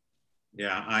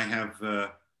 Yeah, I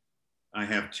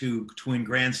have two twin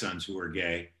grandsons who are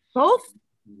gay. Both?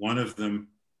 One of them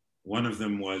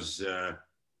was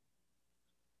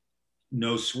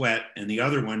no sweat, and the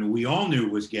other one we all knew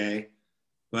was gay,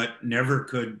 but never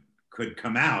could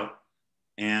come out.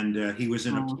 And he was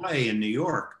in a play in New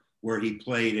York where he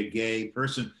played a gay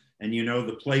person. And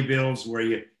the playbills where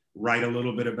you write a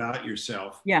little bit about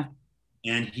yourself. Yeah.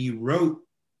 And he wrote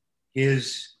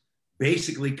his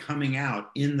basically coming out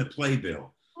in the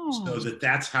playbill. So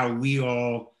that's how we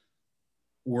all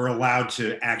were allowed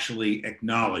to actually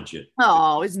acknowledge it.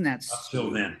 Oh, isn't that up till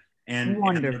then? And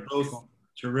they're both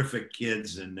terrific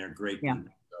kids, and they're great people.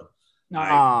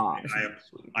 I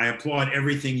applaud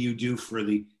everything you do for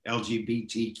the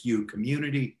LGBTQ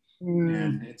community,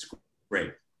 and it's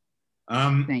great.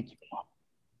 Thank you.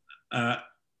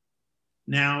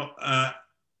 Now,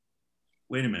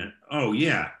 wait a minute. Oh,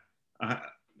 yeah.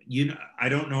 I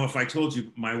don't know if I told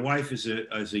you, my wife is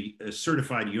a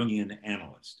certified Jungian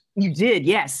analyst. You did,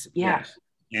 yes. Yeah. Yes.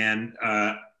 And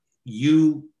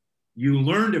you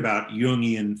learned about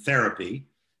Jungian therapy,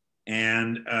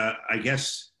 and I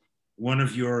guess one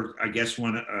of your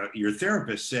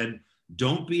therapists said,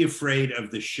 don't be afraid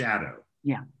of the shadow.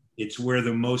 Yeah. It's where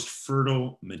the most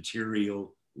fertile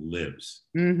material lives.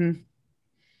 Mm-hmm.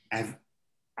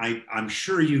 I'm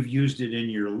sure you've used it in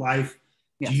your life.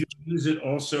 Yes. Do you use it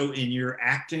also in your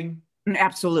acting?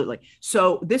 Absolutely.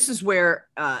 So this is where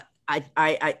I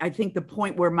think the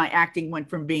point where my acting went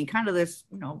from being kind of this,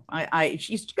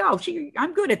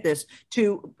 I'm good at this,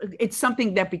 to it's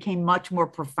something that became much more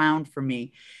profound for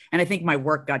me. And I think my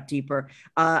work got deeper.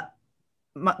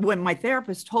 When my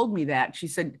therapist told me that, she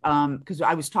said, because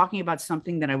I was talking about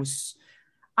something that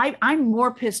I'm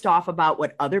more pissed off about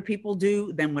what other people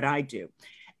do than what I do.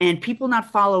 And people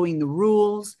not following the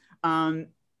rules. I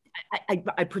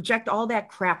project all that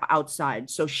crap outside.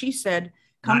 So she said,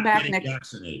 come back next.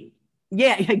 Vaccinated.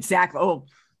 Yeah, exactly. Oh,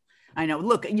 I know.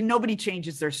 Look, nobody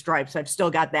changes their stripes. I've still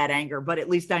got that anger, but at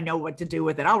least I know what to do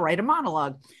with it. I'll write a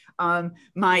monologue.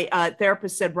 My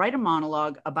therapist said, write a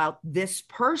monologue about this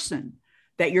person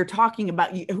that you're talking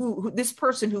about, who this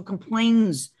person who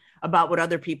complains about what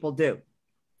other people do.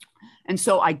 And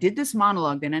so I did this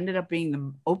monologue that ended up being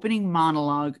the opening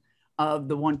monologue of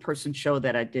the one-person show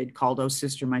that I did called Oh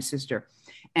Sister, My Sister.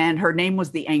 And her name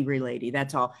was the Angry Lady.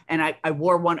 That's all. And I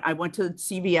wore one. I went to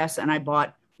CVS and I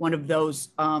bought one of those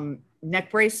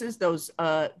neck braces, those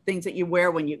things that you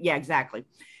wear when you, yeah, exactly.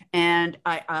 And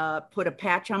I put a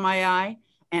patch on my eye,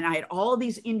 and I had all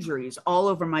these injuries all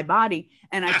over my body.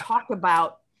 And I talked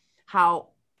about how,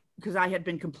 because I had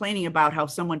been complaining about how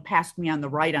someone passed me on the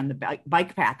right on the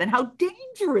bike path and how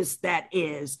dangerous that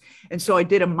is. And so I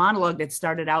did a monologue that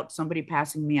started out somebody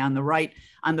passing me on the right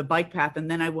on the bike path. And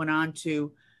then I went on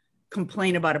to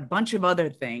complain about a bunch of other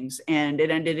things. And it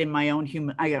ended in my own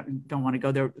human, I don't want to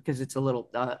go there because it's a little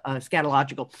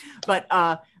scatological. But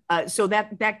so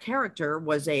that character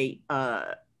was a,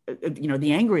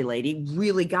 the Angry Lady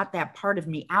really got that part of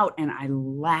me out, and I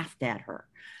laughed at her.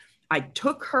 I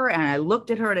took her and I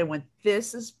looked at her and I went,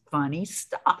 this is funny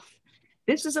stuff.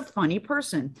 This is a funny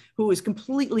person who is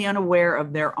completely unaware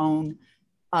of their own,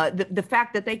 the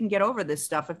fact that they can get over this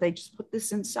stuff if they just put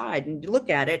this inside and look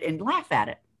at it and laugh at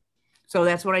it. So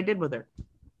that's what I did with her.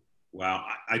 Wow.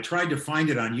 I tried to find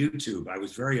it on YouTube. I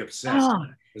was very obsessed. Oh,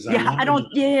 yeah, I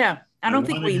don't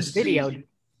think we videoed.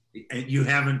 And you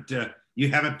haven't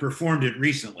performed it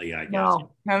recently, I guess.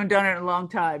 No, haven't done it in a long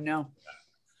time. No.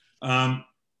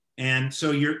 And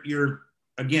so you're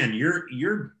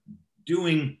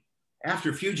doing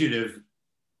after Fugitive.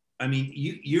 I mean,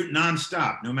 you're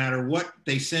nonstop. No matter what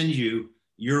they send you,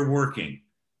 you're working.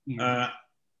 Yeah.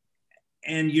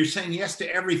 And you're saying yes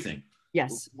to everything.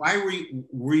 Yes. Why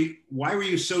were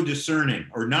you so discerning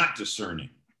or not discerning?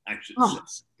 Actually,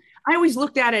 I always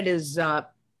looked at it as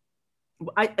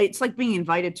it's like being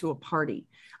invited to a party.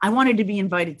 I wanted to be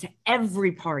invited to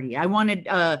every party. I wanted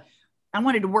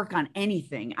to work on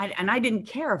anything. And I didn't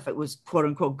care if it was quote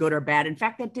unquote good or bad. In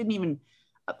fact, that didn't even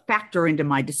factor into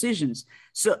my decisions.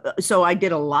 So I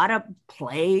did a lot of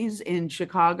plays in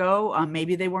Chicago.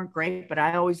 Maybe they weren't great, but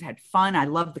I always had fun. I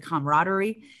loved the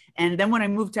camaraderie. And then when I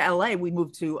moved to LA, we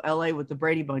moved to LA with the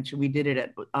Brady Bunch, and we did it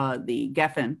at the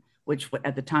Geffen, which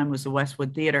at the time was the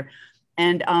Westwood Theater.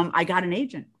 And I got an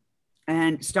agent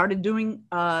and started doing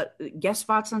guest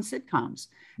spots on sitcoms.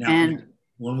 Now, and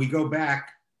when we go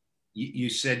back, you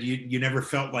said you never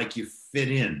felt like you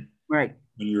fit in, right,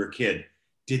 when you were a kid.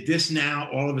 Did this now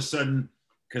all of a sudden,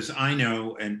 because I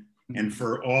know, and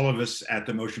for all of us at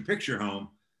the Motion Picture Home,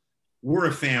 we're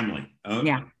a family.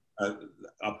 Yeah.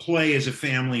 A play is a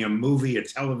family, a movie, a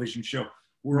television show.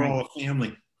 We're all a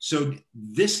family. So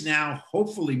this now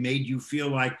hopefully made you feel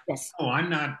like, yes, oh, I'm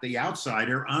not the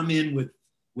outsider. I'm in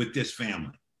with this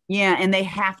family. Yeah, and they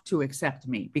have to accept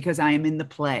me because I am in the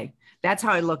play. That's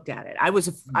how I looked at it. I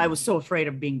was so afraid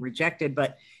of being rejected,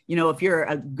 but if you're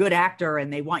a good actor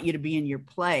and they want you to be in your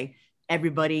play,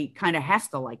 everybody kind of has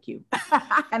to like you,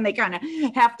 and they kind of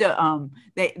have to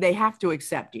they have to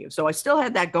accept you. So I still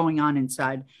had that going on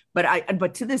inside,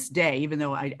 but to this day, even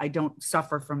though I don't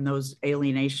suffer from those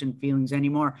alienation feelings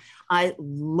anymore, I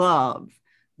love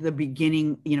the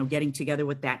beginning, getting together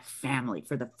with that family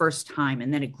for the first time,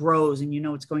 and then it grows, and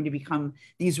it's going to become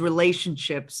these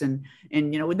relationships, and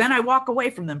then I walk away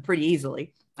from them pretty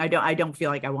easily. I don't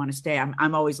feel like I want to stay.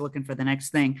 I'm always looking for the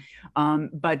next thing.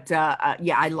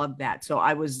 Yeah, I love that. So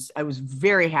I was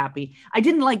very happy. I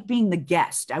didn't like being the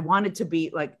guest. I wanted to be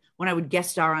like, when I would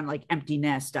guest star on like Empty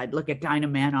Nest, I'd look at Dinah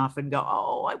Manoff and go,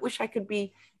 oh, I wish I could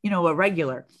be, a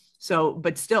regular. So,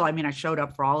 but still, I mean, I showed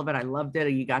up for all of it. I loved it.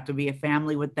 You got to be a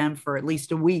family with them for at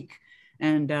least a week.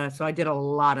 And so I did a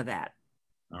lot of that.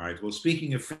 All right. Well,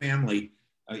 speaking of family,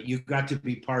 you got to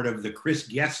be part of the Chris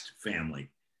Guest family.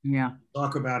 Yeah.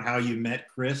 Talk about how you met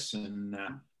Chris and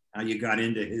how you got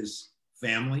into his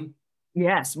family.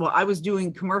 Yes. Well, I was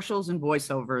doing commercials and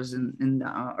voiceovers in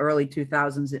the early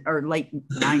 2000s or late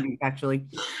 90s, actually,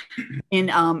 in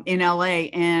LA.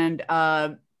 And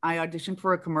I auditioned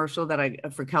for a commercial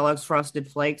for Kellogg's Frosted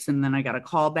Flakes. And then I got a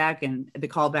call back, and the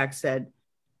callback said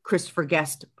Christopher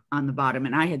Guest on the bottom.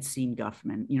 And I had seen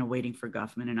Guffman, Waiting for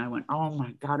Guffman. And I went, oh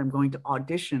my God, I'm going to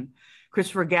audition.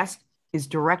 Christopher Guest is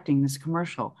directing this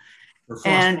commercial.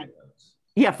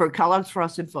 For Kellogg's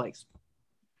Frosted Flakes.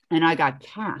 And I got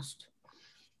cast.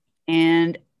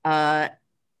 And,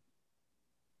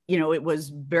 it was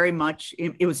very much,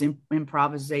 it was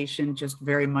improvisation, just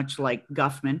very much like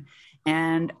Guffman.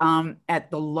 And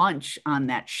at the lunch on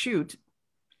that shoot,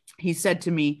 he said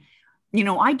to me,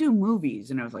 I do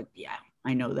movies. And I was like, yeah,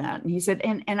 I know that. And he said,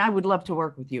 and I would love to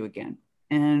work with you again.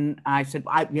 And I said,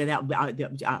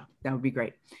 that would be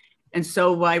great. And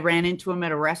so I ran into him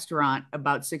at a restaurant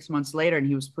about 6 months later, and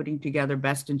he was putting together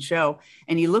Best in Show.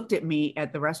 And he looked at me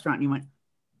at the restaurant and he went,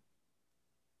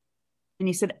 and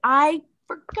he said, I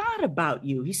forgot about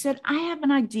you. He said, I have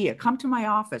an idea. Come to my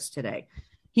office today.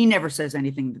 He never says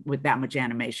anything with that much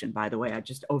animation, by the way. I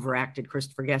just overacted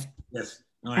Christopher Guest. Yes.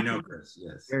 No, I know, Chris.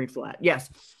 Yes. Very flat. Yes.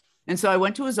 And so I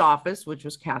went to his office, which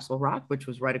was Castle Rock, which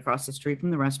was right across the street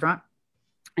from the restaurant.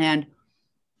 And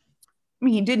I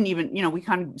mean, he didn't even, you know, we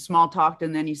kind of small talked,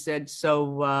 and then he said,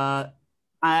 so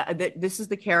this is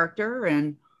the character,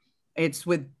 and it's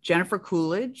with Jennifer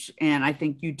Coolidge, and I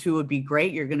think you two would be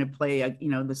great. You're going to play,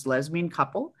 this lesbian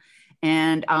couple.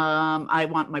 And I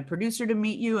want my producer to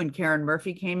meet you. And Karen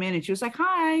Murphy came in and she was like,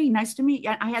 hi, nice to meet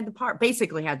you. I had the part,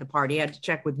 basically had the party. I had to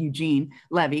check with Eugene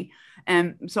Levy.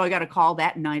 And so I got a call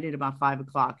that night at about 5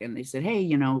 o'clock. And they said, hey,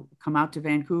 come out to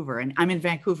Vancouver. And I'm in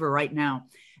Vancouver right now.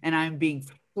 And I'm being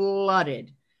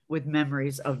flooded with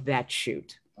memories of that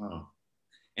shoot. Oh,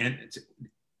 and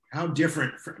how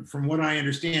different from what I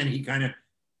understand,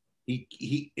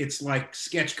 it's like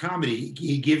sketch comedy.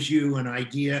 He gives you an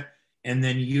idea and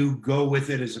then you go with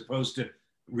it, as opposed to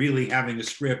really having a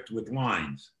script with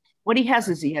lines. What he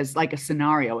has like a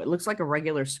scenario. It looks like a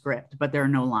regular script, but there are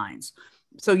no lines.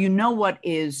 So you know what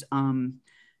is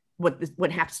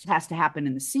what has to happen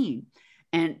in the scene,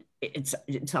 and it's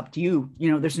up to you.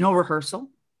 There's no rehearsal.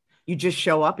 You just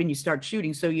show up and you start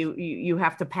shooting. So you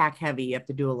have to pack heavy. You have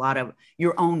to do a lot of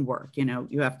your own work. You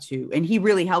have to, and he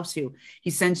really helps you.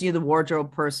 He sends you the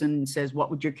wardrobe person and says,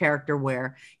 what would your character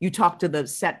wear? You talk to the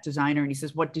set designer and he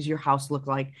says, what does your house look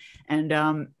like?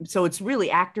 And so it's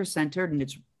really actor centered, and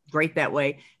it's great that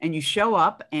way. And you show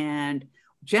up, and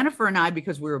Jennifer and I,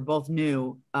 because we were both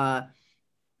new,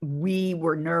 we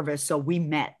were nervous. So we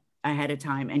met ahead of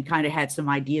time and kind of had some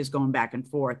ideas going back and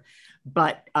forth.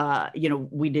 But,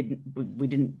 we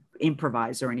didn't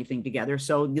improvise or anything together.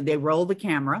 So they roll the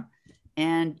camera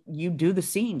and you do the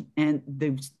scene, and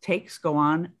the takes go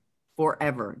on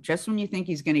forever. Just when you think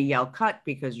he's going to yell cut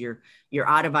because you're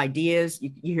out of ideas,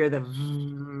 you hear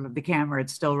the camera,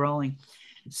 it's still rolling.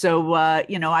 So,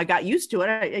 I got used to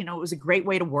it. It was a great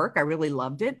way to work. I really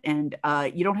loved it. And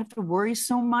you don't have to worry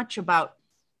so much about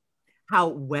how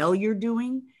well you're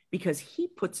doing, because he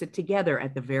puts it together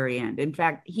at the very end. In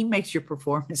fact, he makes your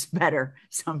performance better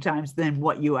sometimes than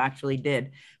what you actually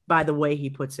did by the way he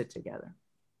puts it together.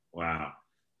 Wow.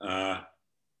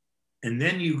 And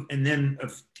then a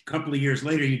couple of years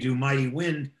later, you do Mighty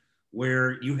Wind,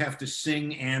 where you have to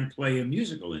sing and play a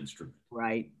musical instrument.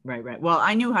 Right. Well,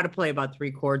 I knew how to play about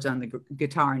 3 chords on the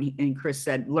guitar, and Chris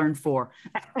said, learn 4.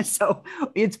 So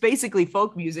it's basically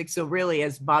folk music. So really,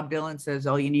 as Bob Dylan says,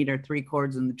 all you need are 3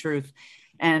 chords and the truth.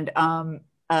 And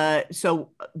so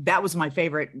that was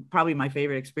probably my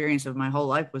favorite experience of my whole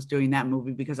life, was doing that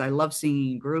movie, because I love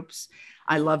singing in groups.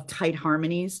 I love tight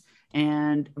harmonies.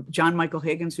 And John Michael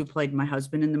Higgins, who played my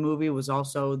husband in the movie, was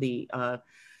also he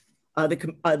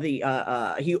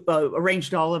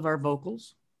arranged all of our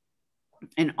vocals,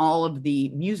 and all of the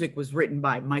music was written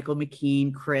by Michael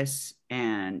McKean, Chris,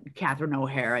 and Catherine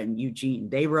O'Hara and Eugene.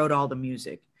 They wrote all the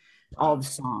music, all the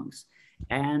songs.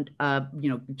 And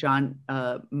John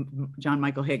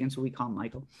Michael Higgins, who we call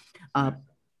Michael,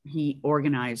 he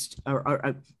organized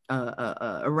or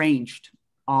arranged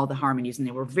all the harmonies, and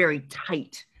they were very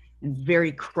tight and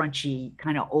very crunchy,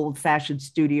 kind of old-fashioned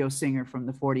studio singer from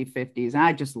the 40s, 50s. And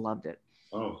I just loved it.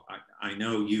 Oh, I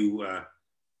know you.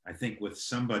 I think with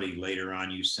somebody later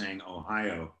on, you sang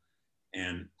Ohio,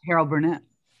 and Carol Burnett.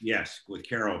 Yes, with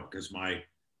Carol, because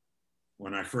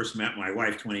when I first met my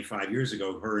wife 25 years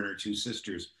ago, her and her 2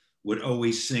 sisters would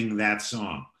always sing that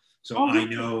song. So I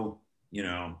know,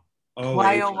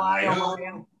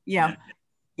 Ohio. Yeah.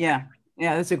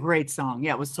 That's a great song.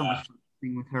 Yeah, it was so much fun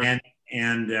singing with her.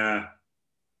 And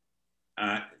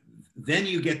then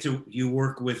you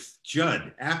work with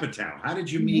Judd Apatow. How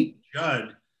did you meet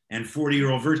Judd and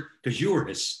 40-Year-Old Virgin? Because you were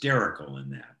hysterical in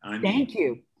that. Thank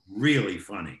you. Really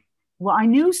funny. Well, I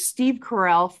knew Steve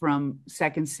Carell from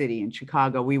Second City in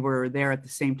Chicago. We were there at the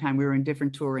same time. We were in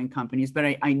different touring companies, but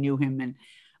I knew him. And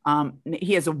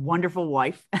he has a wonderful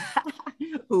wife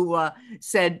who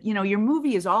said, your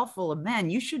movie is all full of men.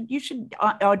 You should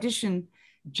audition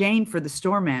Jane for the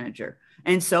store manager.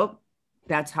 And so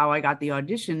that's how I got the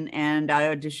audition. And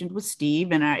I auditioned with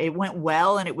Steve, and it went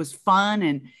well, and it was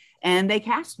fun, and they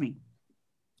cast me.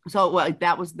 So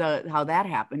that was how that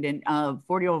happened. And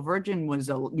 40-Year-Old Virgin was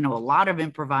a lot of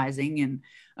improvising, and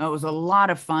it was a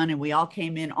lot of fun. And we all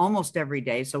came in almost every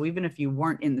day. So even if you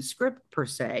weren't in the script per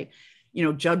se,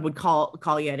 Judd would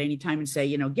call you at any time and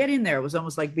say, get in there. It was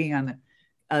almost like being on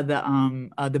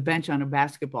the bench on a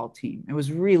basketball team. It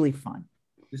was really fun.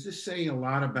 Does this say a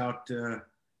lot about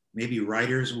maybe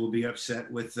writers will be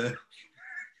upset with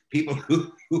people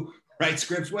who write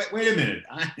scripts? Wait a minute.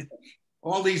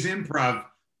 All these improv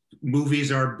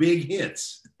movies are big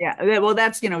hits. Yeah, well,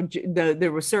 that's, you know,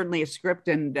 there was certainly a script,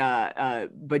 and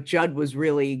but Judd was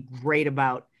really great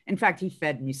about. In fact, he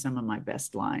fed me some of my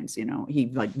best lines. You know,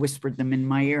 he like whispered them in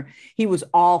my ear. He was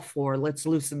all for, let's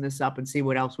loosen this up and see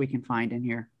what else we can find in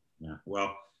here. Yeah.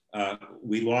 Well,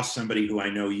 we lost somebody who I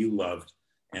know you loved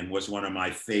and was one of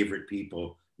my favorite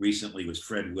people recently, was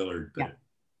Fred Willard. But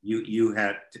you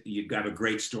got a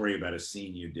great story about a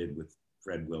scene you did with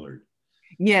Fred Willard.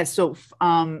 Yeah. So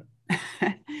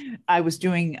I was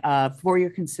doing For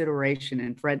Your Consideration,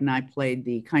 and Fred and I played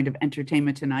the kind of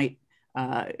Entertainment Tonight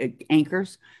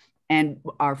anchors. And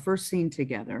our first scene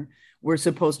together, we're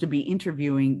supposed to be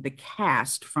interviewing the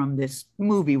cast from this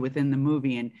movie within the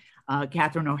movie. And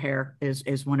Catherine O'Hare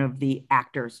is one of the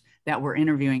actors that we're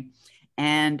interviewing.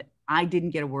 And I didn't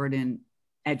get a word in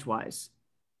edgewise.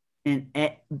 And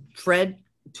Fred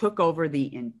took over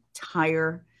the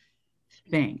entire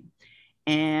thing.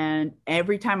 And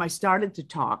every time I started to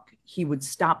talk, he would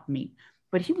stop me.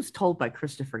 But he was told by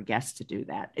Christopher Guest to do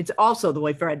that. It's also the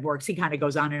way Fred works. He kind of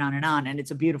goes on and on and on, and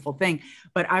it's a beautiful thing.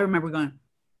 But I remember going,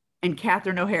 and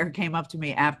Catherine O'Hare came up to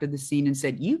me after the scene and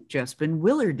said, "You've just been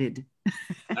Willarded."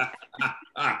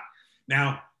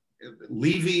 Now,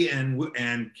 Levy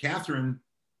and Catherine,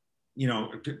 you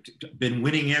know, been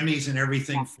winning Emmys and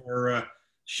everything for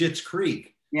Schitt's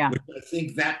Creek. Yeah. Which I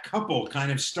think that couple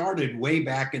kind of started way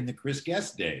back in the Chris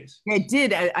Guest days. It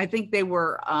did. I think they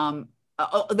were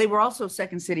also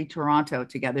Second City Toronto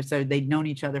together, so they'd known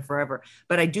each other forever.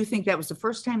 But I do think that was the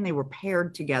first time they were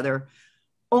paired together.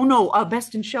 Oh no,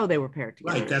 Best in Show they were paired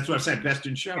together. Right, that's what I said. Best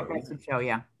in Show. Yeah, Best in Show,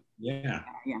 yeah. Yeah.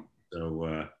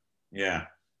 So yeah.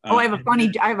 I have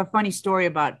a funny story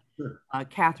about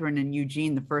Catherine and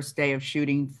Eugene the first day of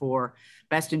shooting for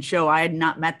Best in Show. I had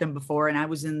not met them before, and I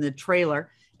was in the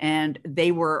trailer, and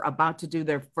they were about to do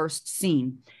their first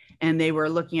scene. And they were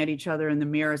looking at each other in the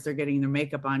mirror as they're getting their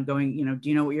makeup on, going, you know, do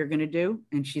you know what you're going to do?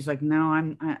 And she's like,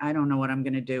 no, I don't know what I'm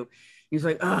going to do. He's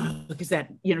like, oh, because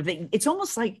that, you know, it's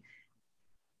almost like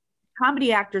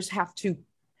comedy actors have to,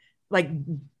 like,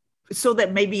 so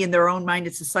that maybe in their own mind,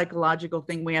 it's a psychological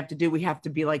thing we have to do. We have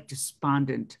to be like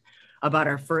despondent about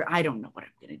our first, I don't know what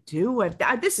I'm going to do.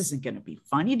 This isn't going to be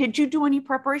funny. Did you do any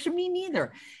preparation? Me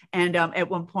neither. And at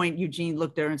one point, Eugene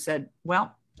looked at her and said,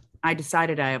 well, I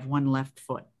decided I have one left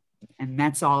foot. And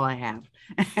that's all I have.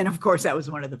 And of course, that was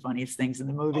one of the funniest things in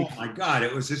the movie. Oh my God,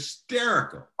 it was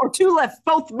hysterical. Or two left,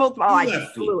 both. Oh, I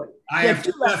have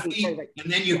two left feet.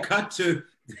 And then you cut to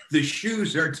the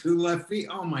shoes are two left feet.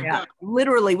 Oh my God.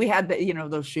 Literally, we had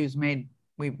those shoes made.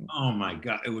 Oh my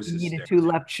God, it was needed two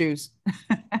left shoes.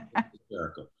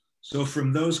 Hysterical. So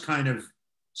from those kind of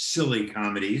silly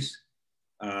comedies,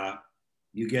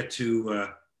 you get to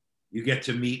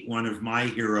meet one of my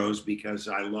heroes, because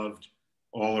I loved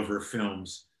all of her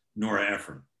films, Nora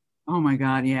Ephron. Oh my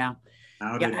God, yeah.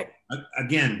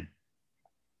 Again,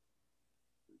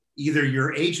 either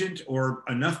your agent or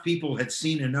enough people had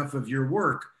seen enough of your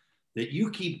work that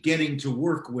you keep getting to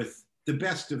work with the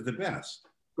best of the best.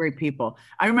 Great people.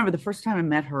 I remember the first time I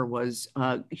met her was,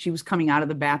 she was coming out of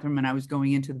the bathroom and I was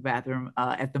going into the bathroom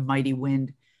at the Mighty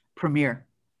Wind premiere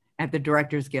at the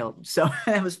Directors Guild. So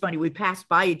that was funny. We passed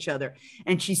by each other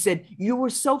and she said, "You were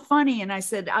so funny." And I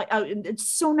said, "It's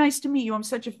so nice to meet you. I'm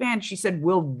such a fan." She said,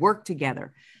 "We'll work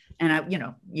together." And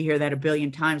you hear that a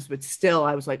billion times, but still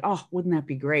I was like, oh, wouldn't that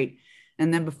be great?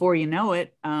 And then before you know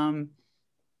it,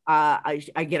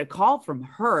 I get a call from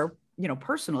her,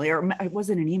 personally, or it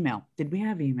wasn't an email. Did we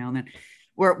have email then?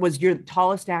 Where it was, "You're the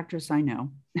tallest actress I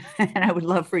know. And I would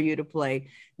love for you to play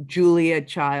Julia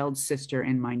Child's sister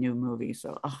in my new movie."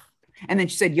 So, and then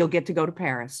she said, "You'll get to go to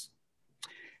Paris."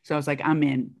 So I was like, I'm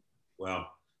in. Well,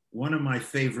 one of my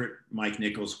favorite Mike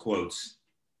Nichols quotes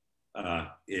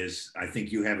is, I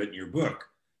think you have it in your book,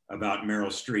 about Meryl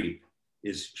Streep,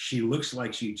 is, "She looks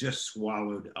like she just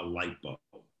swallowed a light bulb."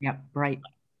 Yep, right.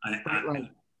 Right.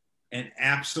 And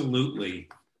absolutely.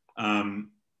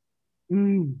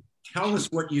 Tell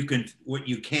us what you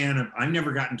can. I've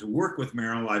never gotten to work with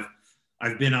Meryl.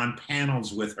 I've been on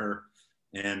panels with her,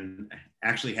 and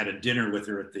actually had a dinner with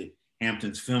her at the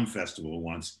Hamptons Film Festival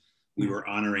once. We were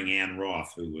honoring Anne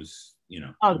Roth, who was,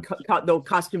 the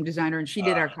costume designer, and she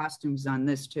did our costumes on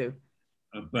this too.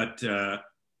 But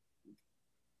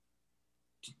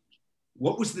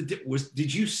what was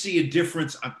did you see a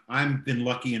difference? I've been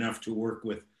lucky enough to work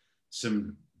with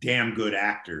some damn good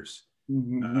actors,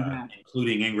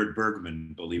 including Ingrid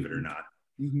Bergman, believe it or not.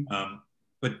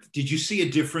 But did you see a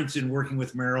difference in working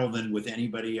with Meryl than with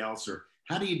anybody else? Or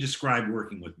how do you describe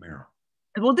working with Meryl?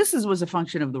 Well, this was a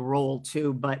function of the role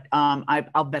too, but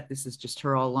I'll bet this is just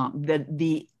her all along.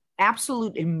 The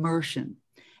absolute immersion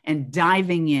and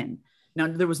diving in. Now,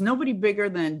 there was nobody bigger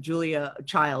than Julia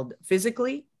Child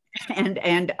physically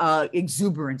and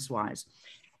exuberance wise.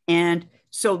 And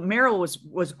so Meryl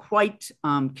was quite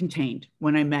contained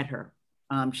when I met her.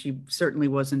 She certainly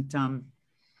wasn't,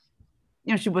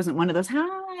 she wasn't one of those,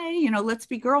 hi, let's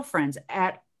be girlfriends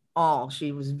at all.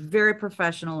 She was very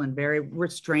professional and very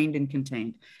restrained and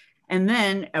contained. And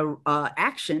then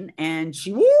action, and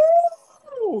she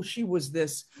was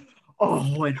this,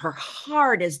 and her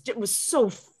heart it was so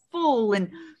full.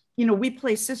 And, we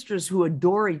play sisters who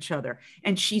adore each other.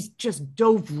 And she's just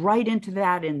dove right into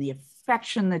that and the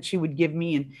affection that she would give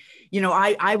me. And,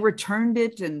 I returned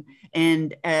it.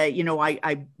 And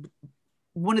I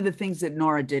one of the things that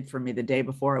Nora did for me the day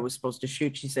before I was supposed to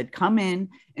shoot, she said, come in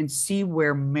and see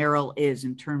where Meryl is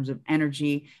in terms of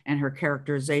energy and her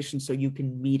characterization so you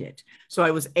can meet it. So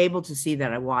I was able to see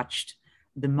that. I watched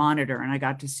the monitor and I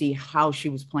got to see how she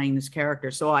was playing this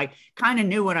character. So I kind of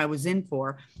knew what I was in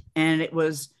for. And it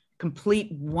was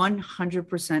complete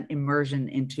 100% immersion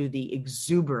into the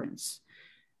exuberance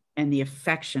and the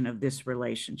affection of this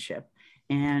relationship.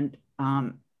 And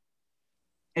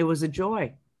it was a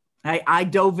joy. I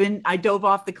dove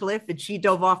off the cliff and she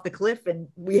dove off the cliff and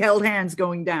we held hands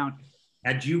going down.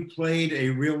 Had you played a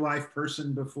real life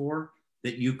person before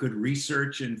that you could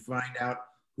research and find out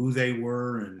who they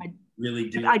were and really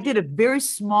do? I did a very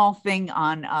small thing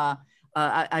on,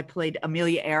 I played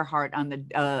Amelia Earhart on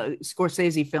the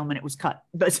Scorsese film and it was cut.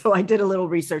 But so I did a little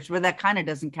research, but that kind of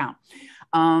doesn't count.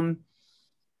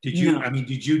 Did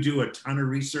you do a ton of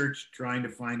research trying to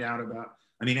find out about,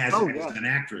 as an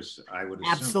actress, I would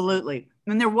assume. Absolutely.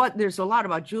 And there's a lot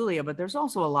about Julia, but there's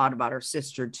also a lot about her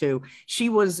sister too. She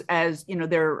was,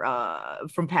 they're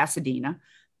from Pasadena,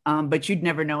 but you'd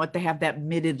never know it. They have that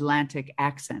mid-Atlantic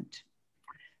accent.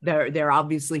 They're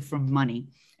obviously from money.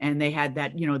 And they had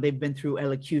that, they've been through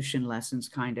elocution lessons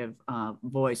kind of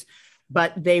voice,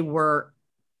 but they were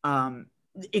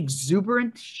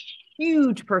exuberant,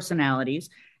 huge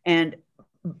personalities. And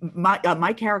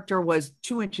my character was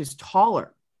 2 inches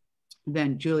taller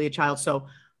than Julia Child. So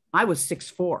I was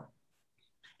 6'4"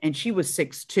 and she was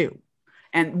 6'2".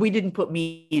 And we didn't put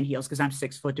me in heels because I'm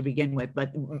 6 foot to begin with,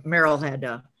 but Meryl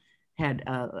had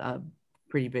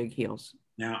pretty big heels.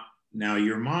 Now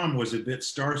your mom was a bit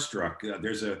starstruck.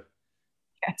 There's a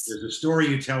story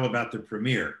you tell about the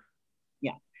premiere.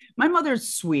 Yeah. My mother's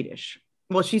Swedish.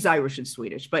 Well, she's Irish and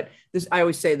Swedish, but I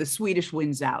always say the Swedish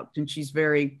wins out, and she's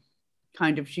very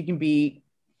she can be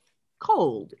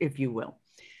cold, if you will.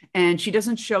 And she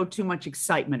doesn't show too much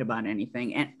excitement about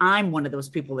anything. And I'm one of those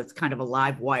people that's kind of a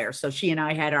live wire. So she and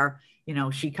I had our,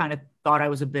 she kind of thought I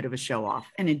was a bit of a show off.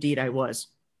 And indeed I was.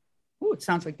 Oh, it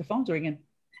sounds like the phone's ringing.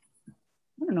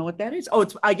 I don't know what that is. Oh,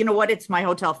 it's, you know what? It's my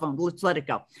hotel phone. Let's let it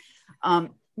go. Let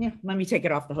me take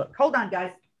it off the hook. Hold on,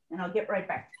 guys, and I'll get right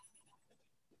back.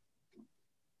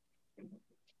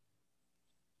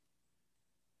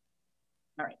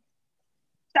 All right.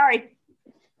 Sorry.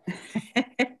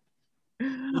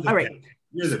 All right.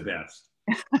 You're the best.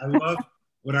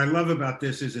 What I love about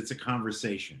this is it's a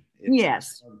conversation.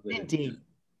 Yes, indeed.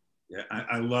 Yeah,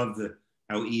 I love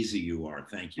how easy you are.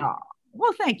 Thank you. Oh,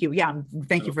 well, thank you. Yeah,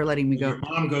 thank you for letting me go. Your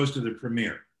mom goes to the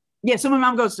premiere. Yeah, so my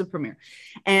mom goes to the premiere,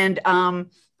 and I'm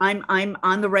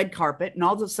on the red carpet, and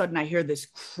all of a sudden I hear this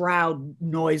crowd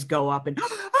noise go up, and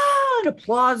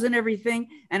applause and everything.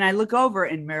 And I look over,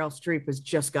 and Meryl Streep has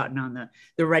just gotten on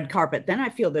the red carpet. Then I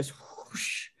feel this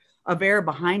whoosh of air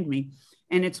behind me,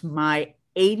 and it's my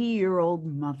 80-year-old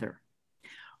mother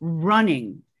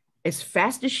running as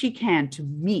fast as she can to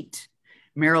meet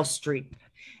Meryl Streep.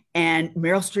 And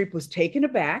Meryl Streep was taken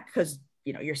aback because,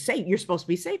 you're safe. You're supposed to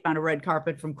be safe on a red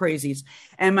carpet from crazies.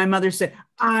 And my mother said,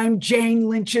 "I'm Jane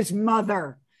Lynch's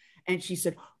mother." And she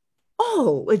said,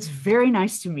 "Oh, it's very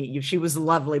nice to meet you." She was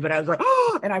lovely, but I was like,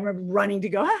 oh, and I remember running to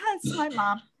go, it's my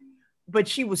mom. But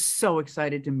she was so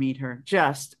excited to meet her,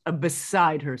 just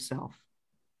beside herself.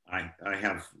 I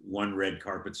have one red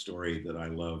carpet story that I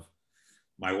love.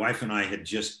 My wife and I had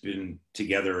just been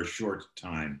together a short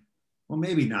time. Well,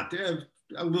 maybe not there,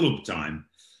 a little time.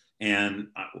 And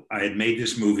I had made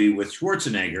this movie with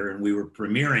Schwarzenegger, and we were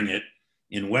premiering it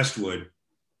in Westwood.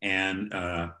 And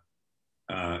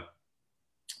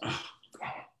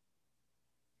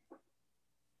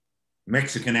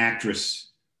Mexican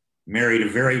actress, married a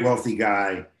very wealthy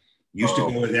guy, used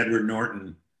to go with Edward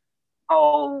Norton.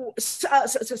 Oh, Selma.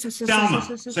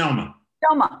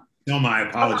 I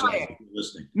apologize if you're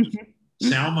listening.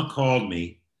 Selma called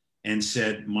me and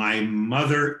said, "My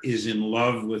mother is in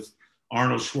love with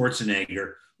Arnold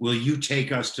Schwarzenegger. Will you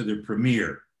take us to the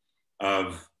premiere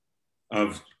of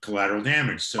of Collateral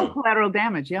Damage. So Collateral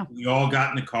Damage, yeah. we all got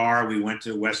in the car. We went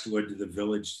to Westwood, to the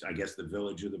village, I guess the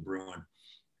village of the Bruin.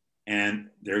 And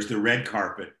there's the red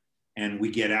carpet. And we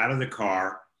get out of the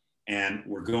car and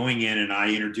we're going in, and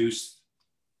I introduced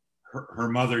her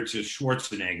mother to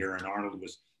Schwarzenegger, and Arnold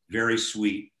was very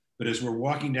sweet. But as we're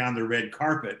walking down the red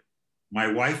carpet,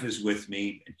 my wife is with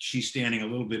me. And she's standing a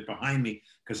little bit behind me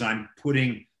because I'm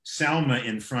putting Selma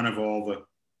in front of all the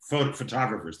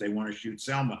photographers. They want to shoot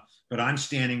Selma, but I'm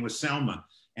standing with Selma,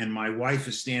 and my wife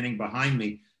is standing behind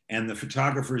me. And the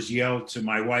photographers yelled to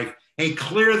my wife, "Hey,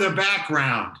 clear the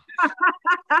background."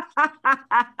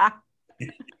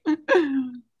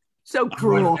 So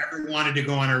cruel. I never wanted to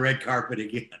go on a red carpet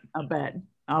again.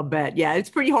 I'll bet. Yeah, it's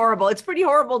pretty horrible. It's pretty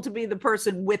horrible to be the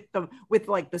person with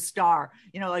like the star.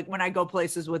 You know, like when I go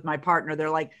places with my partner, they're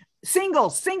like,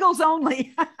 singles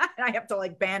only. I have to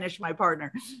like banish my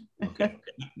partner. Okay.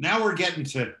 Now we're getting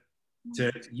to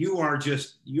you're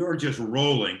just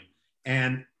rolling.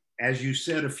 And as you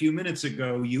said a few minutes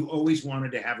ago, you always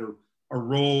wanted to have a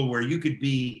role where you could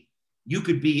be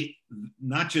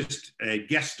not just a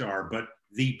guest star, but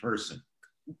the person.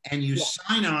 And you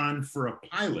sign on for a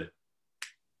pilot,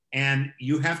 and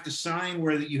you have to sign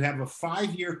where you have a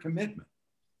 5-year commitment.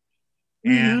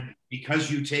 Mm-hmm. And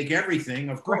because you take everything,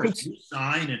 of course, you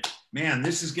sign, and man,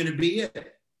 this is going to be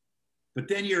it. But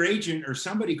then your agent or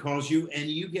somebody calls you, and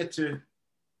you get to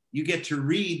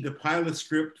read the pilot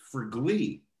script for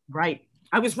Glee. Right.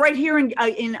 I was right here in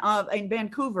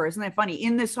Vancouver. Isn't that funny?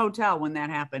 In this hotel when that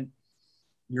happened.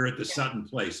 You're at the Sutton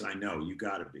Place. I know you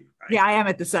got to be. Right? Yeah, I am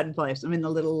at the Sutton Place. I'm in the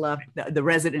little the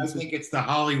residence. I think it's the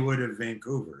Hollywood of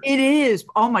Vancouver. It is.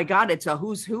 Oh my God, it's a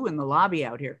who's who in the lobby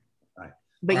out here. Right.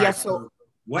 But yes, so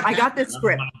what I got this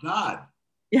script. Oh my God.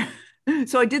 Yeah.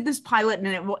 So I did this pilot,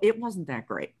 and it wasn't that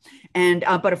great. And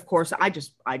but of course, I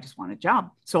just want a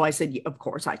job. So I said, of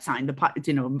course, I signed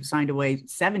signed away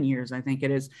 7 years, I think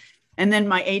it is. And then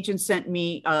my agent sent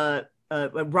me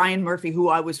Ryan Murphy, who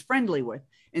I was friendly with,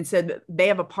 and said they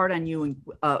have a part on you and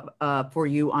for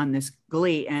you on this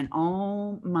Glee. And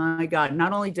oh my God,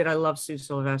 not only did I love Sue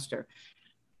Sylvester,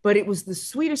 but it was the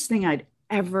sweetest thing I'd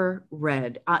ever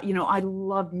read. I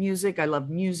love music. I love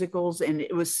musicals. And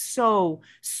it was so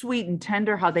sweet and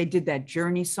tender how they did that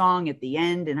Journey song at the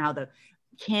end, and how the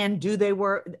can-do they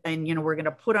were. And, we're going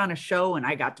to put on a show, and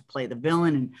I got to play the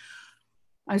villain. And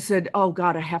I said, oh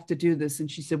God, I have to do this.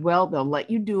 And she said, well, they'll let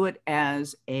you do it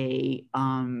as a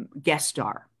guest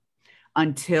star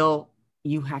until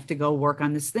you have to go work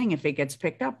on this thing if it gets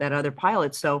picked up, that other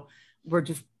pilot. So we're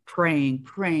just praying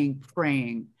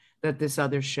that this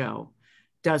other show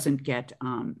doesn't get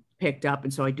picked up.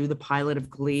 And so I do the pilot of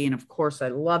Glee. And of course I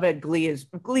love it. Glee is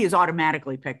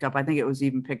automatically picked up. I think it was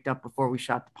even picked up before we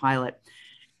shot the pilot.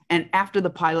 And after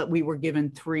the pilot, we were given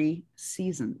 3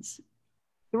 seasons.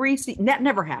 That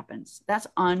never happens. That's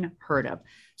unheard of.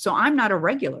 So I'm not a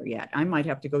regular yet. I might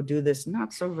have to go do this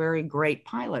not so very great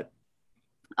pilot.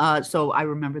 So I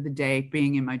remember the day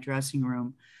being in my dressing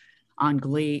room on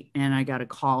Glee, and I got a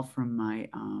call from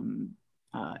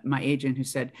my agent, who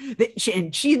said that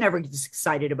she never gets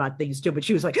excited about things too, but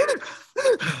she was like,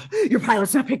 your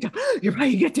pilot's not picked up. You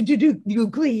get to do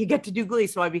Glee. You get to do Glee.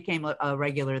 So I became a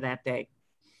regular that day.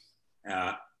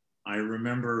 I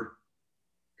remember,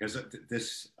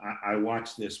 because I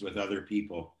watched this with other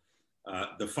people.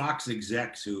 The Fox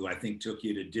execs, who I think took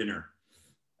you to dinner,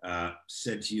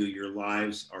 said to you, your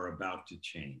lives are about to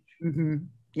change. Mm-hmm.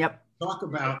 Yep.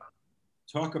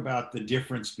 Talk about the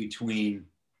difference between,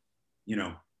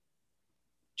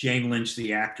 Jane Lynch,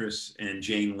 the actress, and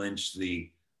Jane Lynch, the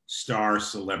star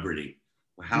celebrity.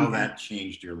 How that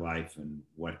changed your life, and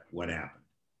what happened?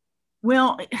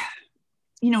 Well,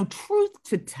 truth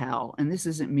to tell, and this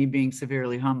isn't me being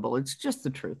severely humble, it's just the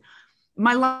truth.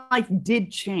 My life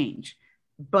did change,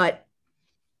 but,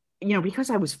 because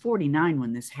I was 49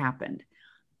 when this happened,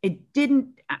 I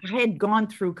had gone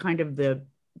through kind of the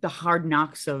hard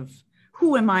knocks of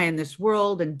who am I in this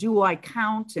world, and do I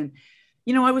count? And,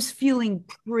 I was feeling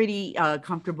pretty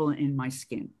comfortable in my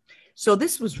skin. So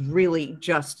this was really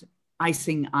just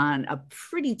icing on a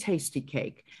pretty tasty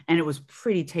cake. And it was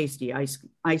pretty tasty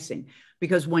icing,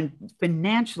 because when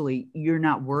financially you're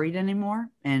not worried anymore,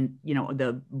 and,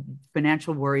 the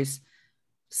financial worries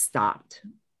stopped.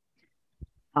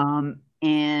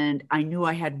 And I knew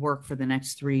I had work for the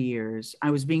next 3 years.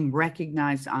 I was being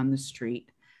recognized on the street.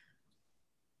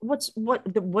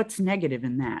 What's negative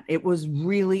in that? It was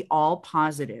really all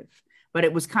positive, but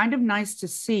it was kind of nice to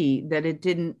see that it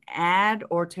didn't add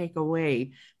or take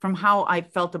away from how I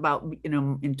felt about,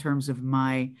 in terms of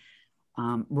my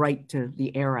right to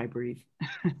the air I breathe.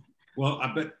 Well,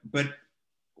 but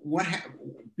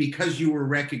because you were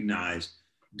recognized,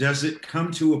 does it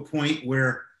come to a point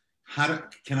where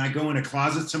can I go in a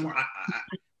closet somewhere?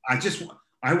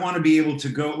 I want to be able to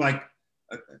go, like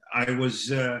I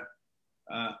was,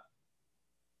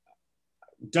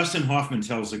 Dustin Hoffman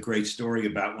tells a great story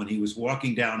about when he was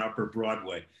walking down Upper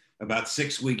Broadway about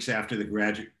 6 weeks after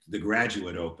The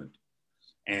Graduate opened.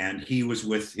 And he was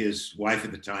with his wife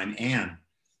at the time, Anne.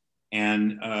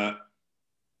 And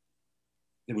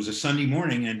it was a Sunday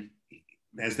morning, and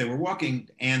as they were walking,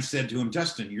 Anne said to him,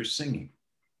 "Dustin, you're singing."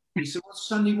 He said, "Well, it's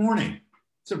Sunday morning.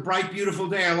 It's a bright, beautiful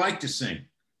day. I like to sing."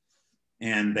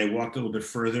 And they walked a little bit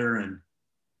further, and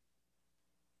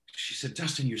she said,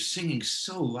 "Dustin, you're singing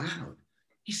so loud."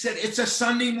 He said, "It's a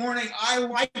Sunday morning. I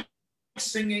like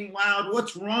singing loud.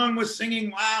 What's wrong with singing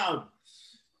loud?"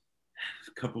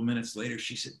 A couple minutes later,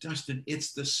 she said, "Dustin,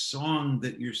 it's the song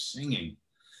that you're singing."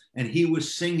 And he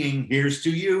was singing, "Here's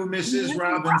to you, Mrs.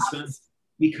 Robinson,"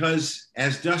 because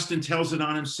as Dustin tells it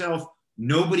on himself,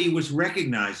 nobody was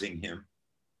recognizing him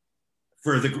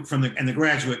and The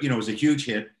Graduate, was a huge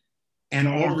hit. And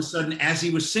all of a sudden, as he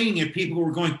was singing it, people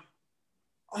were going,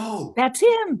 "Oh, that's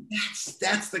him.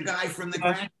 That's the guy from The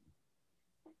Graduate."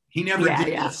 He never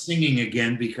did that singing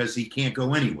again because he can't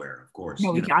go anywhere, of course.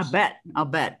 No, I'll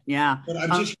bet. Yeah. But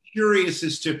I'm just curious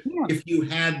as to if you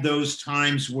had those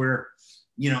times where,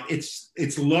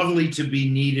 it's lovely to be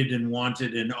needed and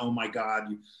wanted, and oh my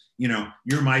God,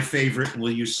 you're my favorite.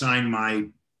 Will you sign my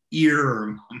ear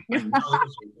or my nose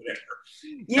or whatever?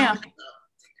 Yeah.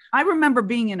 I remember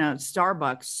being in a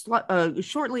Starbucks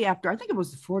shortly after, I think it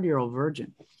was the 40-Year-Old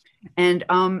Virgin. And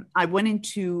I went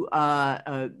into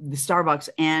the Starbucks,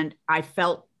 and I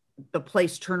felt the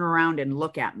place turn around and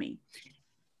look at me.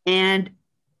 And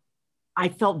I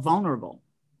felt vulnerable.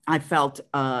 I felt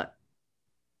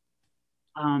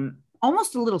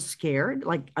almost a little scared.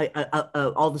 Like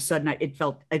all of a sudden it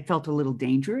felt a little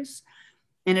dangerous.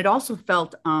 And it also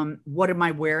felt, what am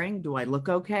I wearing? Do I look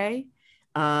okay?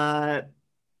 What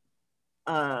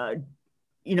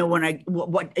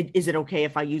is it okay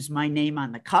if I use my name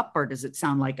on the cup, or does it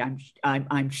sound like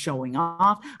I'm showing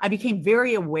off? I became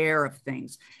very aware of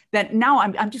things that now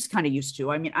I'm just kind of used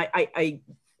to. I mean, I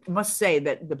must say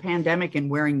that the pandemic and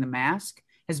wearing the mask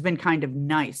has been kind of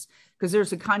nice, because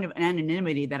there's a kind of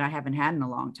anonymity that I haven't had in a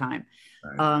long time.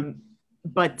 Right.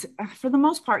 But for the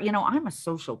most part, I'm a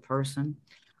social person.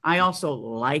 I also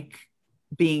like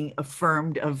being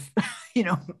affirmed of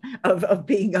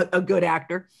being a good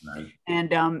actor. Right.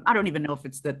 And I don't even know if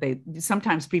it's that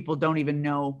sometimes people don't even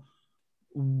know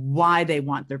why they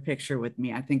want their picture with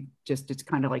me. I think just it's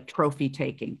kind of like trophy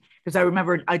taking, because I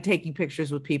remember taking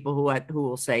pictures with people who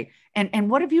will say, and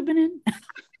what have you been in?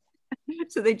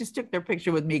 So they just took their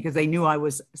picture with me because they knew I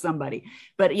was somebody.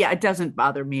 But yeah, it doesn't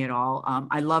bother me at all.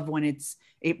 I love when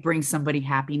it brings somebody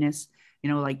happiness.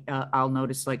 I'll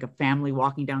notice like a family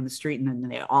walking down the street, and then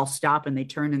they all stop and they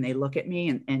turn and they look at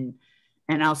me, and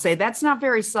I'll say, "That's not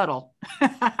very subtle.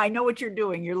 I know what you're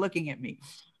doing. You're looking at me."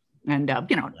 And,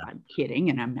 I'm kidding,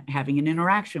 and I'm having an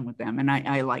interaction with them. And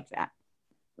I like that.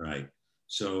 Right.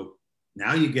 So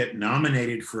now you get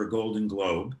nominated for a Golden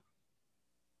Globe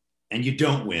and you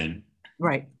don't win.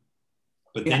 Right.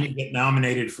 But then you get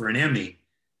nominated for an Emmy.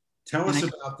 Tell us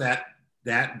about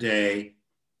that day.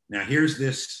 Now here's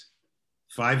this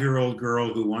 5-year-old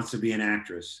girl who wants to be an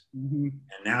actress. Mm-hmm.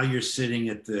 And now you're sitting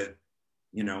at the,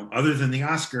 other than the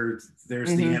Oscar,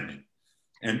 there's the Emmy.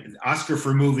 And Oscar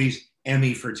for movies,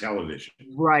 Emmy for television.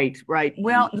 Right.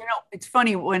 Well, it's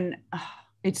funny when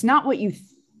it's not what you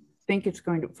think it's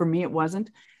going to, for me, it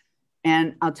wasn't.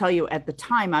 And I'll tell you, at the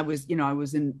time I was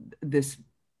in this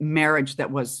marriage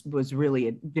that was really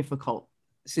a difficult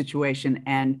situation.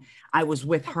 And I was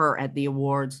with her at the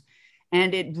awards,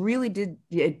 and it really did,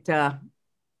 there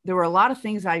were a lot of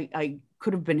things I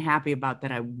could have been happy about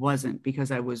that I wasn't,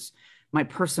 because my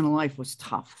personal life was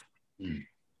tough. Mm.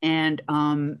 And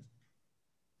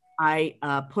I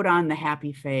put on the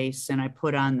happy face, and I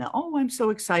put on the, I'm so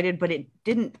excited, but it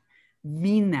didn't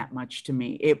mean that much to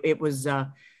me.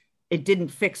 It didn't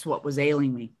fix what was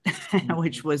ailing me,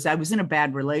 which was, I was in a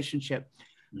bad relationship,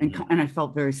 and I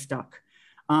felt very stuck.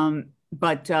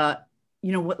 But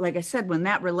like I said, when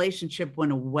that relationship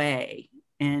went away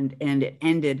and it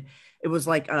ended, it was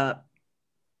like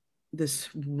this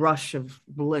rush of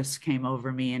bliss came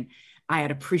over me, and I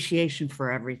had appreciation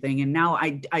for everything. And now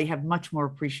I have much more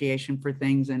appreciation for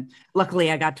things. And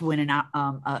luckily I got to win an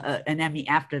Emmy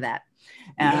after that.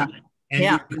 And you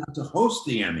got to host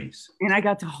the Emmys. And I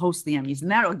got to host the Emmys.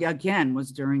 And that, again,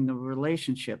 was during the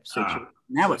relationship situation.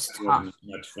 That was that tough. wasn't as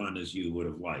much fun as you would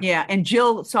have liked. Yeah, and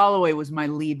Jill Soloway was my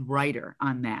lead writer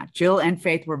on that. Jill and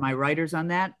Faith were my writers on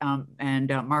that, and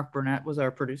Mark Burnett was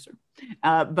our producer.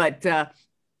 But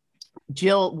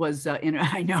Jill was in.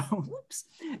 I know. Whoops.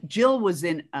 Jill was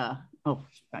in. Oh,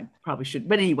 I probably should.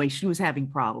 But anyway, she was having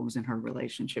problems in her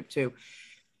relationship too,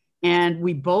 and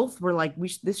we both were like,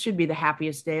 this should be the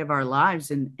happiest day of our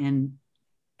lives, and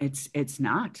it's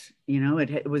not. You know,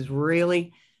 it was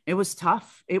really. It was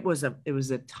tough. It was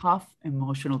a tough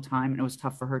emotional time, and it was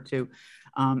tough for her too.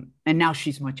 And now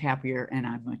she's much happier, and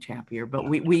I'm much happier. But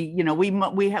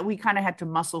we kind of had to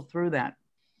muscle through that.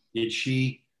 Did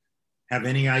she have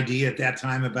any idea at that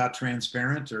time about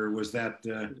Transparent, or was that?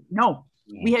 No,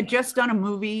 we had just done a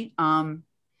movie. In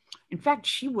fact,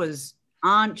 she was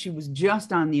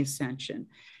just on the Ascension.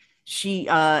 She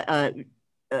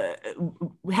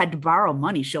had to borrow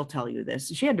money. She'll tell you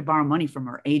this. She had to borrow money from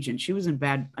her agent. She was in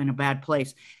a bad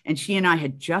place. And she and I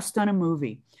had just done a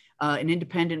movie, an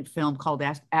independent film called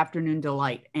Afternoon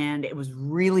Delight. And it was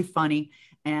really funny.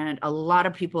 And a lot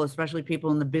of people, especially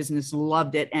people in the business,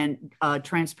 loved it. And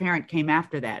Transparent came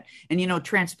after that. And, you know,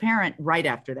 Transparent right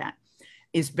after that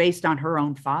is based on her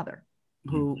own father,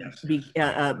 who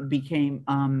became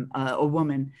a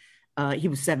woman. He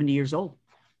was 70 years old.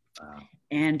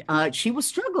 And she was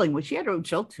struggling with,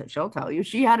 she'll tell you,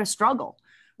 she had a struggle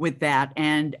with that.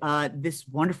 And this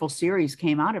wonderful series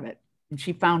came out of it. And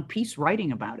she found peace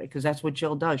writing about it, because that's what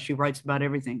Jill does. She writes about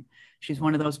everything. She's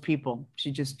one of those people.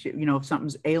 She just, you know, if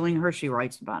something's ailing her, she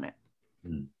writes about it.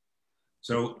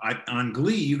 So on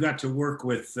Glee, you got to work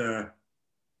with some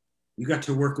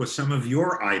of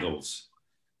your idols.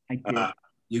 I did.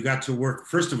 You got to work,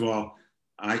 first of all,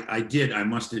 I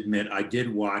must admit, I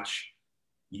did watch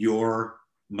your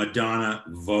Madonna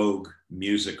Vogue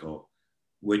musical,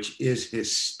 which is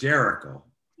hysterical.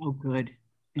 Oh, good.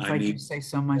 If I do say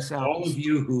so myself. All of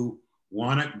you who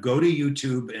want to go to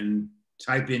YouTube and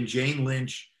type in Jane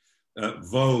Lynch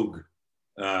Vogue,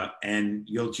 and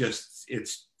you'll just,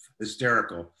 it's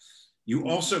hysterical. You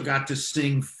also got to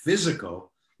sing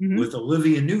Physical with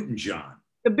Olivia Newton-John.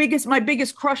 My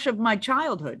biggest crush of my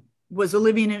childhood was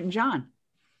Olivia Newton-John.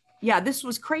 Yeah, this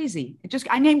was crazy.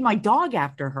 I named my dog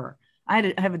after her.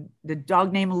 I have the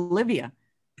dog named Olivia.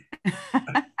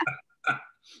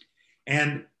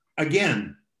 And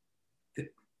again,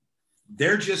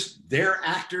 they're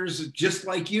actors just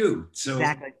like you. So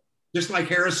exactly. Just like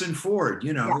Harrison Ford,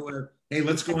 you know, hey,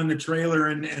 let's go in the trailer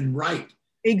and write.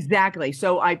 Exactly.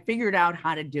 So I figured out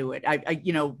how to do it. I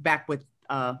you know, back with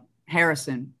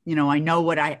Harrison, you know, I know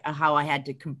how I had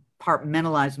to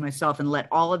compartmentalize myself and let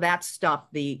all of that stuff,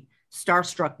 the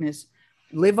starstruckness,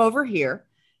 live over here.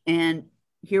 And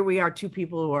here we are, two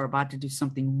people who are about to do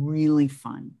something really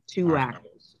fun, two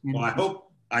actors. Well,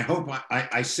 I hope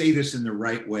I say this in the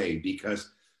right way,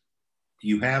 because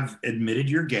you have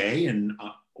admitted you're gay, and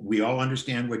we all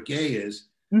understand what gay is.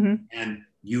 And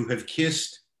you have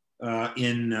kissed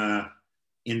in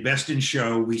Best in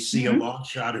Show. We see a long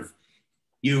shot of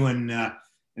you and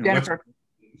Jennifer.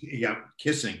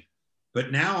 Kissing.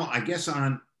 But now, I guess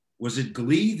was it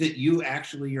Glee that you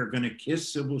actually are going to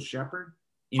kiss Sybil Shepherd?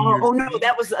 No,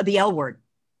 that was the L Word.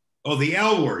 Oh, the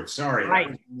L Word. Sorry.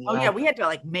 Right. Oh yeah, we had to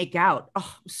like make out.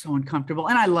 Oh, it was so uncomfortable.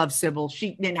 And I love Sybil.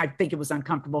 And I think it was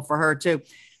uncomfortable for her too.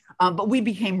 But we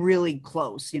became really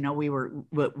close. You know,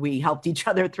 we helped each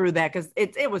other through that, because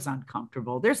it was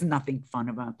uncomfortable. There's nothing fun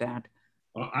about that.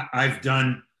 Well,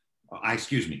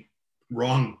 excuse me,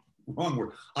 wrong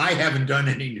word. I haven't done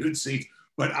any nude scenes,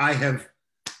 but I have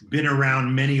been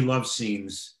around many love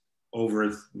scenes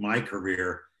over my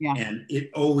career. Yeah. And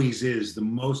it always is the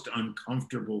most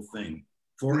uncomfortable thing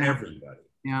for everybody.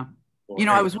 Yeah. You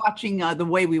know, I was watching The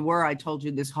Way We Were. I told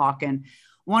you this, Hawk, and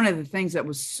one of the things that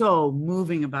was so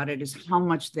moving about it is how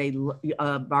much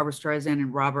Barbra Streisand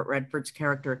and Robert Redford's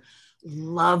character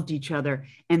loved each other,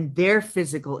 and their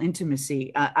physical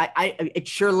intimacy. It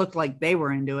sure looked like they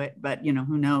were into it, but you know,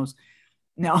 who knows?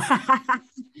 No,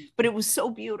 but it was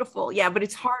so beautiful. Yeah, but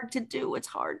it's hard to do.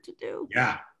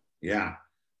 Yeah.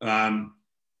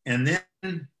 And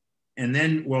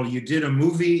then, well, you did a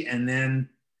movie, and then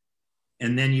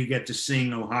you get to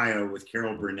sing Ohio with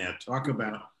Carol Burnett. Talk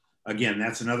about, again,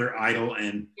 that's another idol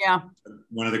and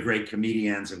one of the great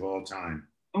comedians of all time.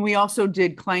 And we also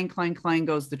did Clang, Clang, Clang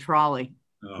Goes the Trolley.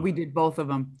 Oh. We did both of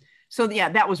them. So yeah,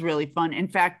 that was really fun. In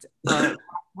fact,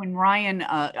 when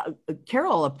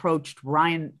Carol approached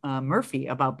Ryan Murphy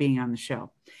about being on the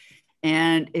show,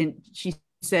 and she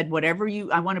said,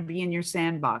 I want to be in your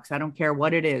sandbox. I don't care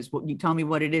what it is. You tell me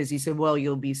what it is. He said, well,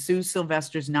 you'll be Sue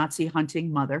Sylvester's Nazi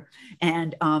hunting mother.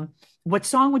 And what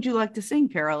song would you like to sing,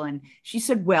 Carol? And she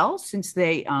said, well, since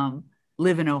they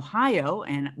live in Ohio,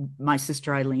 and my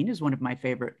sister Eileen is one of my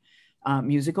favorite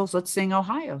musicals. Let's sing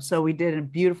Ohio. So we did a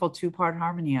beautiful 2-part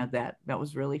harmony of that. That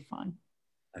was really fun.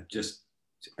 Just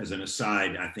as an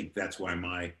aside, I think that's why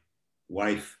my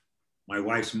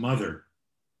wife's mother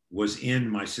was in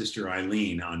My Sister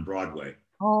Eileen on Broadway.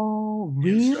 Oh,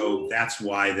 really? And so that's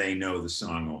why they know the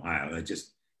song Ohio. I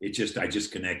just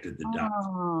connected the dots.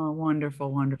 Oh,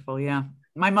 wonderful, wonderful. Yeah.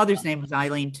 My mother's name was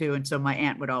Eileen too. And so my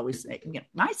aunt would always say,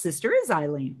 my sister is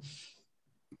Eileen.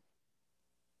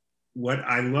 What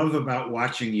I love about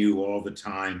watching you all the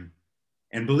time,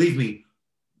 and believe me,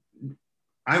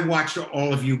 I watched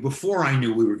all of you before I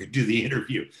knew we were going to do the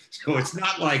interview. So it's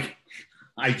not like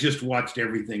I just watched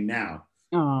everything now.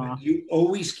 But you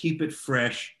always keep it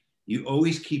fresh. You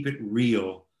always keep it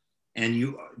real.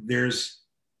 And there's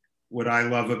what I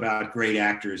love about great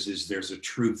actors is there's a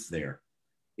truth there.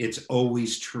 It's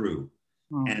always true.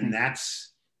 Okay. And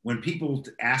that's when people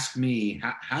ask me,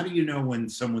 how do you know when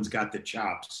someone's got the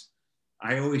chops?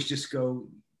 I always just go,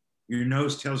 your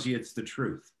nose tells you it's the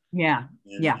truth. Yeah.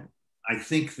 And yeah. I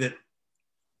think that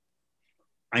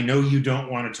I know you don't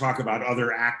want to talk about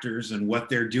other actors and what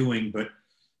they're doing, but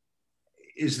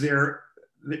is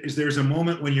there's a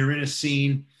moment when you're in a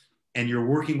scene and you're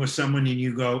working with someone and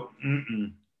you go,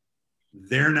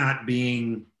 they're not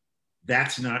being,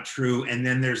 that's not true. And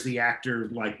then there's the actor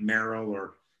like Meryl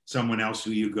or someone else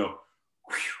who you go,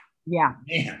 yeah,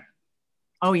 man.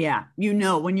 Oh yeah. You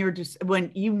know, when you're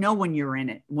in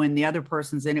it, when the other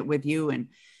person's in it with you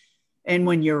and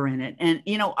when you're in it. And,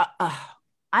 you know,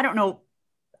 I don't know.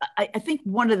 I think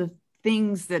one of the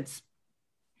things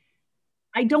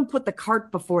I don't put the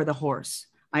cart before the horse.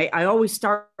 I always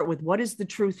start with what is the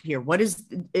truth here? What is,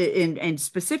 and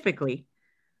specifically,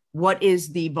 what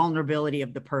is the vulnerability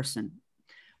of the person?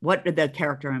 What the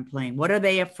character I'm playing? What are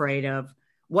they afraid of?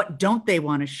 What don't they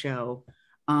want to show?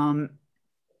 And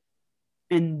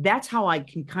that's how I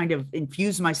can kind of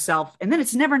infuse myself. And then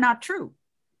it's never not true.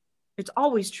 It's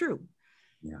always true.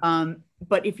 Yeah.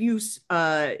 But if you,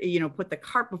 put the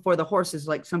cart before the horse is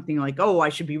like something like, oh, I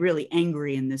should be really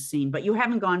angry in this scene, but you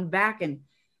haven't gone back and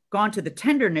gone to the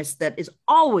tenderness that is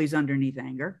always underneath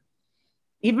anger.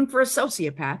 Even for a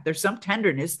sociopath, there's some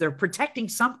tenderness. They're protecting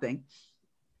something.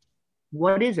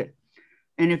 What is it?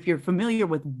 And if you're familiar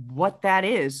with what that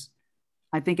is,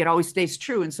 I think it always stays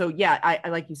true. And so, yeah, I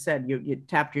like you said, you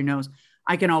tapped your nose.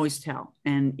 I can always tell.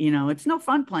 And, it's no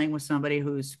fun playing with somebody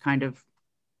who's kind of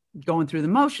going through the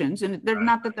motions, and they're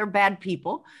not that they're bad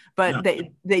people, but no.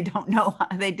 they don't know.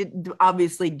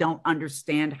 Obviously don't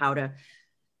understand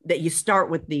that you start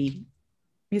with the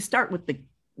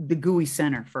gooey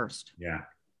center first. Yeah.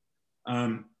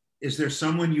 Is there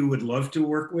someone you would love to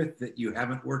work with that you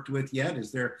haven't worked with yet?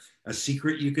 Is there a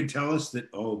secret you could tell us that,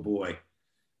 oh boy?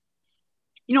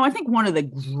 I think one of the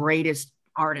greatest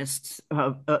artists,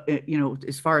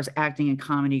 as far as acting and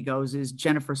comedy goes, is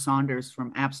Jennifer Saunders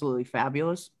from Absolutely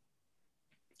Fabulous.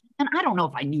 And I don't know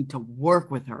if I need to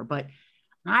work with her, but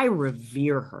I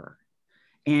revere her.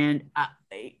 And,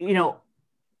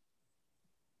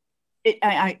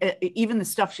 even the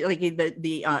stuff she, like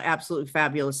the Absolutely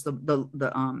Fabulous,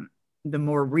 the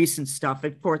more recent stuff,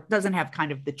 of course, doesn't have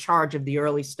kind of the charge of the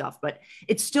early stuff, but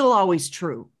it's still always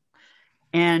true.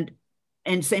 And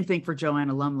same thing for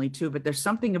Joanna Lumley too. But there's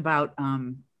something about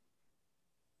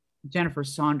Jennifer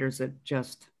Saunders that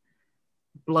just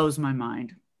blows my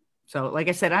mind. So, like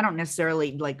I said, I don't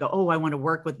necessarily go, oh, I want to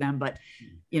work with them, but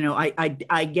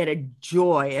I get a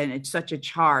joy, and it's such a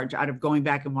charge out of going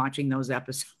back and watching those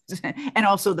episodes, and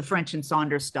also the French and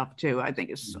Saunders stuff too. I think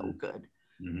is so good.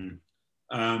 Mm-hmm.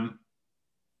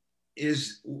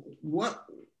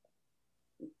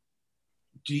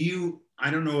 I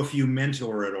don't know if you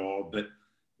mentor at all, but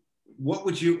what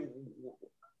do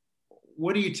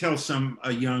you tell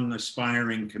a young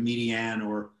aspiring comedian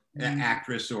or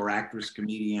actress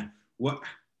comedian? What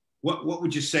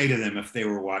would you say to them if they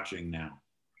were watching now?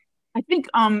 I think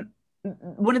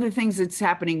one of the things that's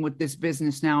happening with this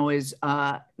business now is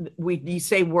you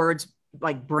say words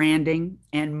like branding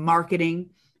and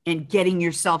marketing and getting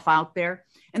yourself out there.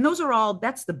 And those are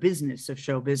that's the business of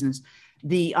show business.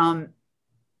 The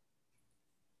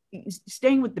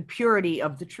staying with the purity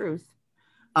of the truth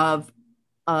of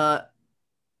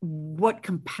what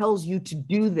compels you to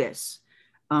do this.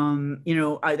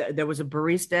 There was a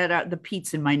barista at the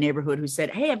Pete's in my neighborhood who said,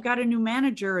 hey, I've got a new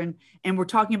manager and we're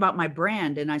talking about my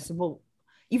brand. And I said, well,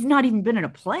 you've not even been in a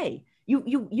play.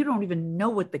 You don't even know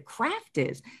what the craft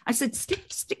is. I said,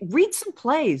 read some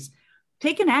plays,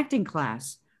 take an acting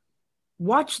class,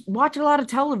 watch a lot of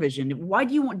television. Why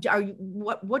do you want,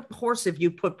 what horse have you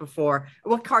put before,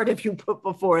 what card have you put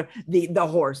before the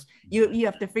horse? You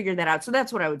have to figure that out. So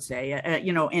that's what I would say,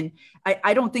 you know, and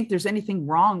I don't think there's anything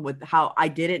wrong with how I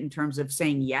did it in terms of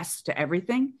saying yes to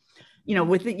everything. You know,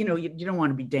 with it, you know, you don't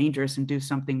want to be dangerous and do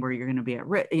something where you're going to be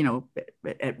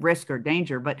at risk or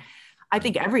danger. But I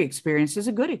think every experience is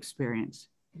a good experience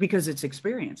because it's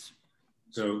experience.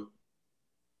 So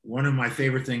one of my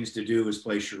favorite things to do is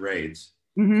play charades.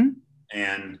 Mm-hmm.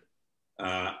 And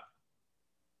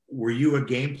were you a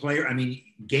game player? I mean,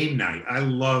 game night. I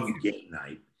love game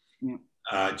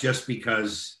night just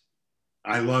because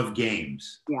I love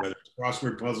games, whether it's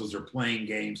crossword puzzles or playing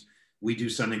games. We do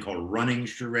something called running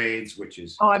charades, which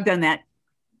is I've done that.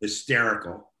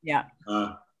 Hysterical. Yeah.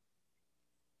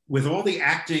 With all the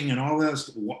acting and all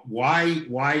this,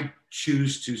 why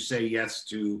choose to say yes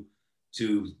to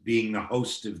being the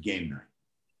host of game night?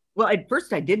 Well, at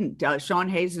first I didn't. Sean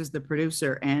Hayes is the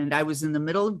producer, and I was in the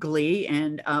middle of Glee,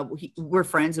 and we're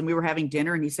friends, and we were having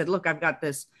dinner, and he said, "Look, I've got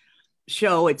this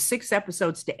show. It's 6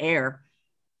 episodes to air.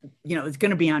 You know, it's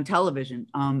going to be on television.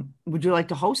 Would you like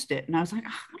to host it?" And I was like,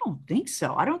 "I don't think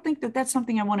so. I don't think that that's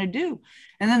something I want to do."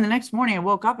 And then the next morning I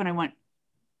woke up and I went,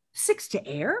 6 to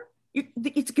air?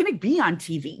 It's going to be on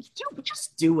TV.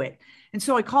 Just do it. And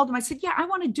so I called him. I said, "Yeah, I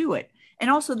want to do it." And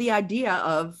also the idea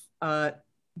of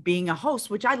being a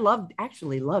host, which I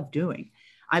actually love doing.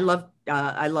 I love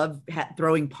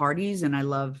throwing parties, and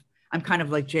I'm kind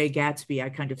of like Jay Gatsby. I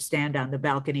kind of stand on the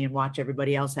balcony and watch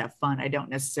everybody else have fun. I don't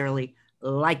necessarily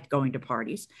like going to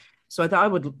parties. So I thought I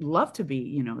would love to be,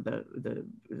 you know, the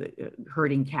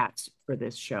herding cats for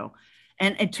this show.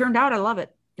 And it turned out I love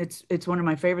it. It's one of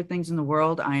my favorite things in the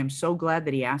world. I am so glad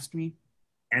that he asked me.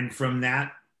 And from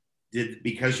that,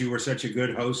 because you were such a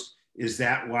good host, is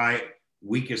that why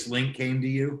Weakest Link came to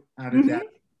you? How did that?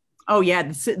 Oh yeah.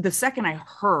 The second I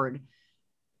heard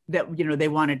that, you know, they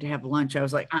wanted to have lunch, I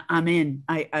was like, I'm in.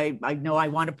 I know I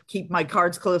want to keep my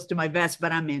cards close to my vest,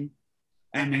 but I'm in.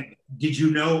 And did you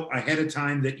know ahead of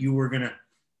time that you were going to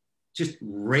just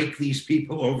rake these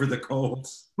people over the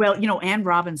coals? Well, you know, Ann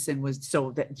Robinson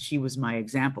she was my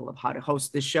example of how to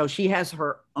host this show. She has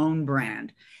her own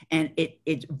brand, and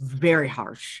it's very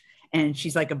harsh. And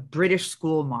she's like a British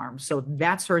school marm. So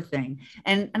that's her thing.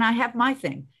 And I have my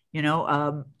thing, you know,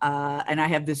 and I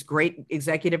have this great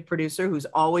executive producer who's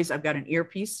always, I've got an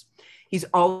earpiece. He's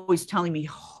always telling me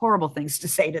horrible things to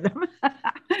say to them.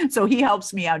 So he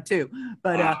helps me out too.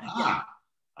 But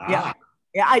yeah,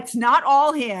 it's not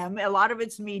all him. A lot of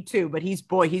it's me too, but he's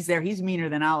there. He's meaner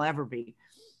than I'll ever be.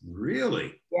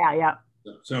 Really? Yeah.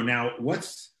 So now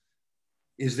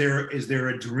is there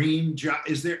a dream job?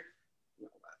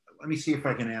 Let me see if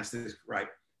I can ask this right.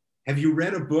 Have you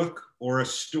read a book or a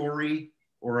story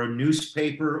or a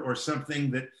newspaper or something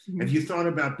that, have you thought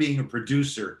about being a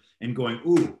producer and going,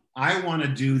 ooh, I want to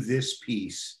do this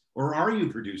piece? Or are you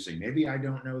producing? Maybe I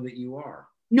don't know that you are.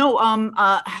 No,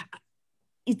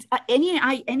 it's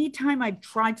anytime I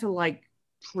try to like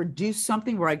produce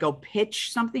something where I go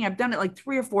pitch something, I've done it like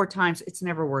 3 or 4 times. It's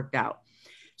never worked out.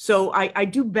 So I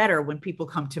do better when people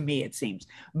come to me, it seems.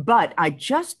 But I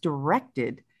just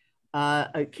directed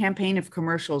a campaign of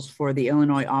commercials for the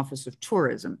Illinois Office of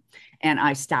Tourism, and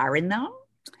I star in them,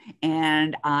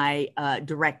 and I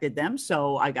directed them.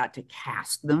 So I got to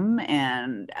cast them,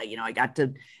 and you know, I got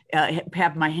to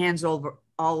have my hands all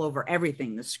over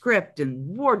everything, the script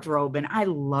and wardrobe, and I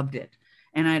loved it.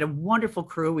 And I had a wonderful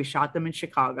crew. We shot them in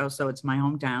Chicago, so it's my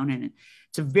hometown, and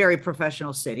it's a very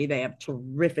professional city. They have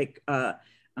terrific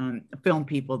film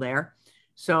people there.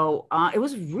 So it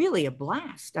was really a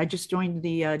blast. I just joined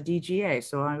the DGA,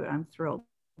 so I'm thrilled.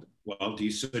 Well, do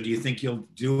you think you'll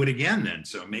do it again then?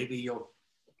 So maybe you'll.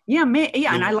 Yeah,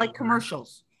 and I like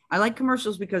commercials. I like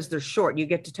commercials because they're short. You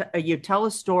get to you tell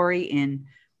a story in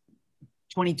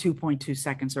 22.2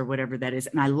 seconds or whatever that is,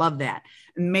 and I love that.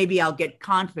 And maybe I'll get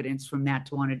confidence from that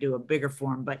to want to do a bigger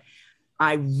form. But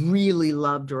I really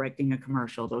love directing a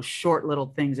commercial, those short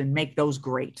little things, and make those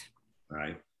great.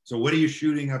 Right. So what are you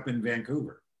shooting up in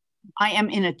Vancouver? I am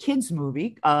in a kids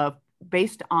movie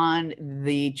based on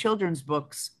the children's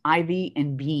books Ivy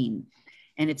and Bean.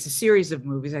 And it's a series of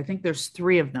movies. I think there's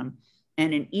 3 of them.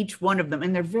 And in each one of them,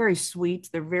 and they're very sweet,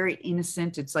 they're very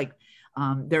innocent. It's like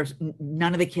there's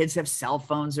none of the kids have cell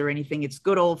phones or anything. It's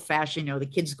good old fashioned, you know, the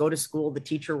kids go to school, the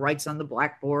teacher writes on the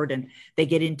blackboard, and they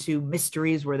get into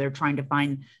mysteries where they're trying to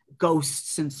find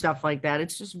ghosts and stuff like that.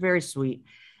 It's just very sweet.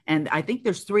 And I think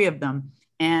there's 3 of them.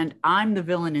 And I'm the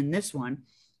villain in this one.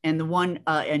 And the one,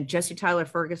 and Jesse Tyler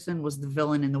Ferguson was the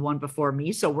villain in the one before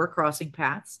me. So we're crossing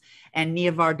paths. And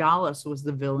Nia Vardalos was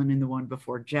the villain in the one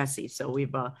before Jesse. So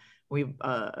we've We've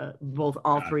both,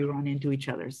 all three run into each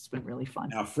other. It's been really fun.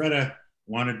 Now, Freda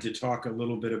wanted to talk a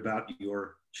little bit about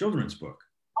your children's book.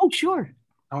 Oh, sure.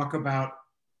 Talk about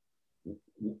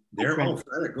there. Oh,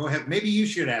 Freda, go ahead. Maybe you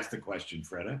should ask the question,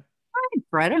 Freda. Hi,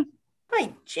 Freda.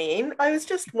 Hi, Jane. I was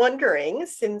just wondering,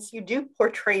 since you do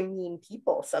portray mean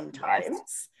people sometimes,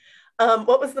 yes.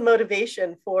 What was the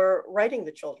motivation for writing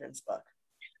the children's book?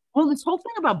 Well, this whole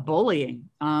thing about bullying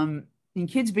and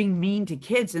kids being mean to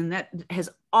kids, and that has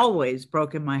always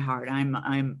broken my heart.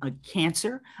 I'm a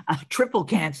cancer, a triple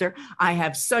cancer. I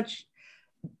have such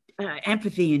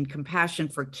empathy and compassion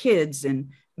for kids and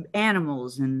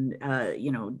animals and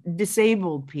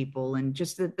disabled people, and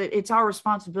just that it's our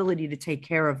responsibility to take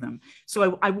care of them.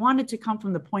 So I wanted to come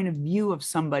from the point of view of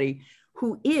somebody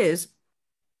who is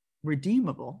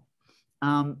redeemable,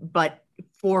 but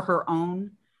for her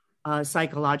own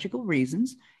psychological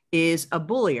reasons is a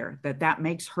bullier, that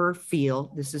makes her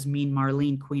feel, this is Mean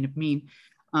Marlene, Queen of Mean,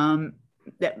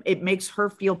 that it makes her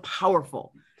feel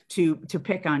powerful to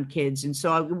pick on kids. And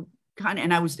so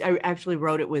I actually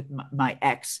wrote it with my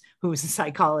ex, who was a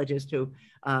psychologist who,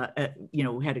 had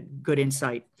a good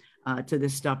insight to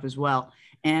this stuff as well.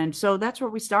 And so that's where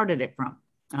we started it from.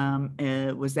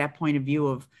 Was that point of view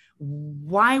of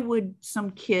why would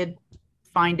some kid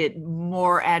find it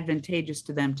more advantageous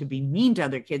to them to be mean to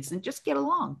other kids than just get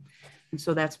along? And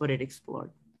so that's what it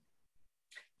explored.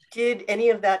 Did any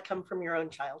of that come from your own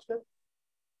childhood?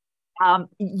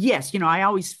 Yes, I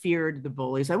always feared the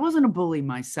bullies. I wasn't a bully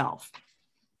myself.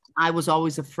 I was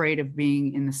always afraid of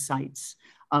being in the sights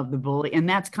of the bully. And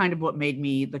that's kind of what made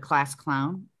me the class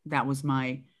clown. That was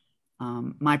my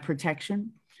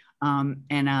protection.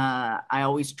 And I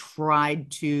always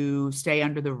tried to stay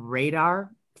under the radar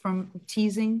from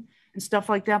teasing and stuff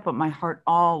like that, but my heart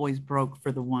always broke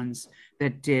for the ones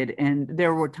that did. And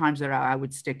there were times that I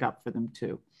would stick up for them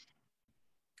too.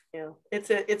 Yeah, it's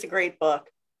a great book.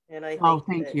 And I think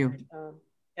thank you.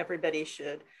 Everybody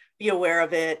should be aware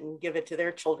of it and give it to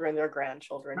their children, their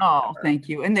grandchildren. Oh, thank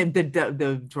you. And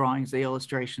the drawings, the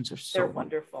illustrations are so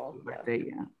wonderful.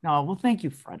 Yeah. Oh, well, thank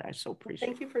you, Fred. I so appreciate it.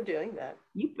 Thank you for doing that.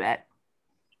 You bet.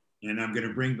 And I'm going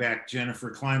to bring back Jennifer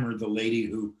Clymer, the lady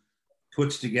who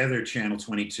puts together Channel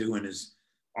 22 and is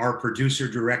our producer,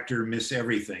 director, Miss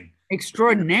Everything.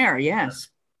 Extraordinaire, yes.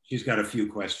 She's got a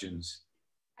few questions.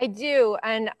 I do.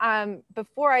 And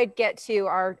before I get to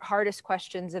our hardest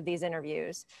questions of these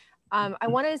interviews, I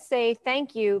want to say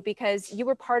thank you because you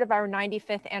were part of our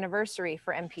 95th anniversary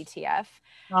for MPTF.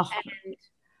 Oh.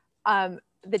 And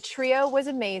the trio was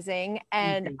amazing.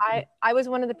 And I was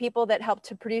one of the people that helped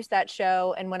to produce that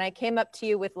show. And when I came up to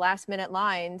you with last minute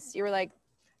lines, you were like,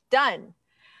 done.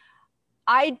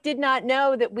 I did not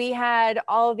know that we had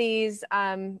all these,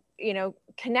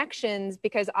 connections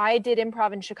because I did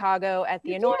improv in Chicago at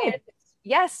the Annoyance.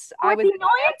 Yes, I was.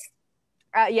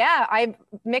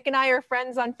 Mick and I are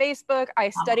friends on Facebook. I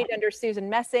studied under Susan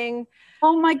Messing.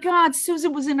 Oh my God,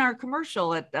 Susan was in our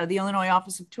commercial at the Illinois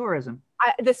Office of Tourism.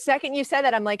 The second you said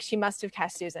that, I'm like, she must have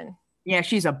cast Susan. Yeah,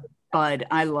 she's a bud.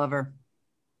 I love her.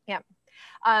 Yeah.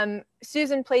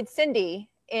 Susan played Cindy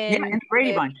in the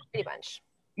Brady Bunch.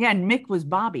 Yeah, and Mick was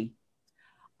Bobby.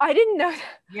 I didn't know that.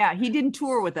 Yeah, he didn't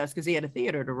tour with us because he had a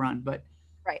theater to run, but.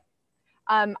 Right.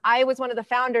 I was one of the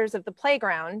founders of the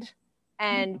Playground.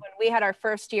 And when we had our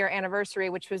first year anniversary,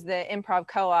 which was the improv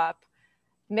co-op,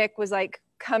 Mick was like,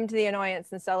 come to the Annoyance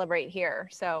and celebrate here.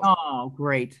 So. Oh,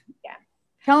 great. Yeah.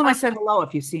 Tell him I said hello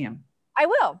if you see him. I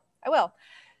will.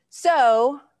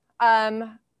 So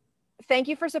thank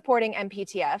you for supporting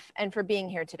MPTF and for being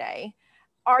here today.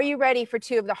 Are you ready for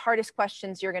two of the hardest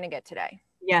questions you're going to get today?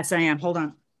 Yes, I am. Hold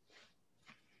on.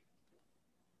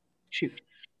 Shoot.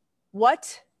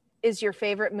 What is your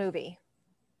favorite movie?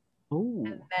 Oh.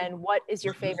 And then what is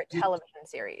your favorite television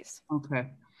series?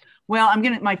 Okay. Well,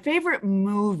 my favorite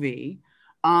movie,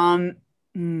 I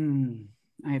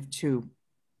have two,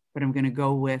 but I'm going to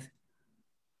go with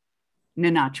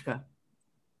Ninotchka,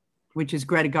 which is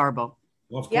Greta Garbo.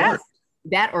 Well, of course. Yes.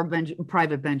 That or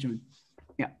Private Benjamin.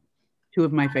 Yeah. Two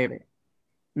of my favorite.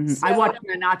 Mm-hmm. So, I watched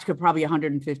Ninotchka probably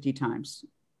 150 times.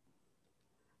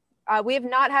 We have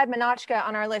not had Ninotchka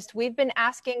on our list. We've been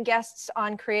asking guests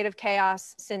on Creative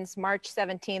Chaos since March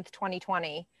 17th,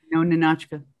 2020. No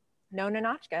Ninotchka. No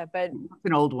Ninotchka, but it's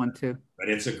an old one too. But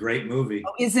it's a great movie.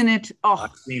 Oh, isn't it? Oh,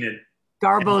 I've seen it.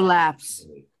 Garbo laughs.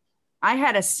 I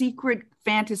had a secret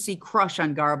fantasy crush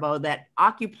on Garbo that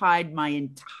occupied my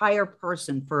entire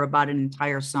person for about an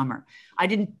entire summer. I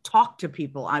didn't talk to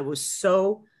people. I was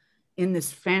so in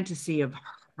this fantasy of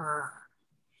her.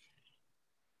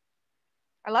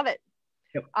 I love it.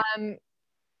 Yep.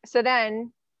 So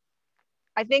then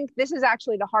I think this is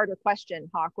actually the harder question,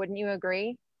 Hawk. Wouldn't you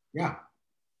agree? Yeah.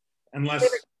 Unless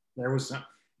there was some,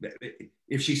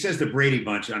 if she says the Brady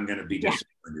Bunch, I'm going to be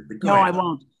disappointed. But no, ahead. I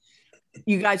won't.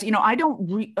 You guys, you know,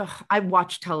 I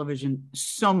watched television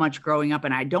so much growing up,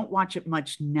 and I don't watch it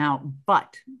much now,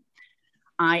 but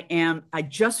I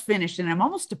just finished, and I'm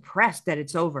almost depressed that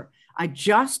it's over. I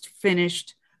just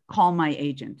finished Call My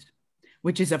Agent,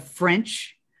 which is a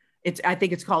French, I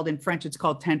think it's called in French, it's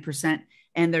called 10%.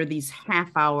 And they're these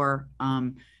half-hour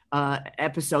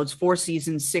episodes, 4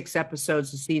 seasons, 6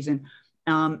 episodes a season.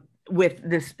 With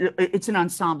this, it's an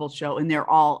ensemble show, and they're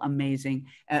all amazing.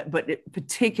 But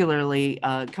particularly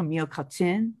Camille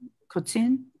Cotin.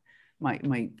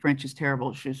 My French is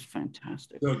terrible. She's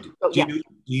fantastic. So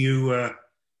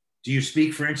do you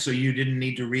speak French, so you didn't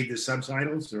need to read the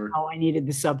subtitles? Or I needed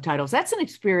the subtitles. That's an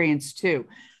experience too,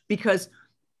 because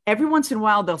every once in a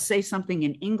while they'll say something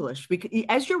in English. Because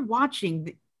as you're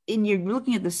watching and you're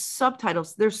looking at the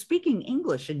subtitles, they're speaking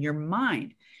English in your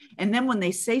mind. And then when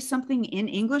they say something in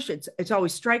English, it's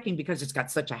always striking because it's got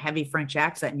such a heavy French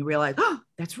accent, and you realize, oh,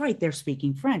 that's right, they're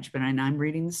speaking French, but I'm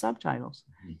reading the subtitles.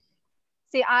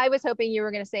 See, I was hoping you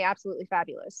were going to say Absolutely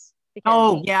Fabulous.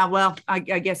 Oh, yeah, well, I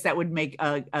guess that would make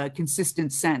a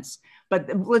consistent sense. But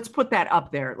let's put that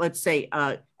up there. Let's say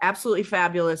Absolutely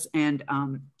Fabulous, and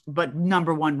but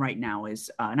number one right now is,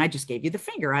 and I just gave you the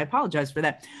finger. I apologize for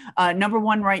that. Number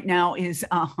one right now is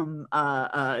Call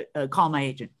My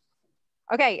Agent.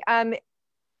 Okay,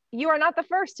 you are not the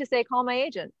first to say Call My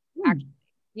Agent. Actually,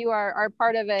 you are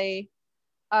part of a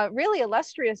really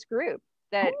illustrious group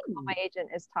that Call My Agent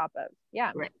is top of.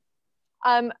 Yeah. Right.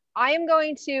 I am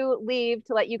going to leave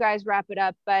to let you guys wrap it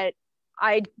up, but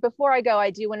before I go,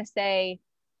 I do want to say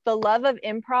the love of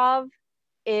improv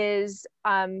is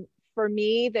for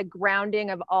me the grounding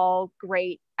of all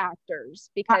great actors,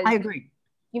 because I agree.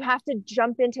 You have to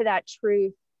jump into that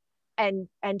truth and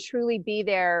truly be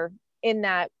there in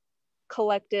that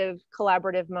collective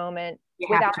collaborative moment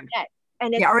without net.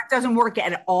 And or it doesn't work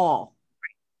at all.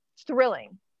 It's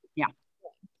thrilling. Yeah.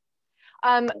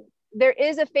 There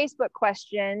is a Facebook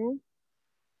question.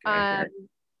 Okay.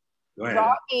 Go ahead.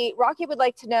 Rocky would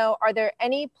like to know, are there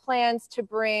any plans to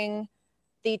bring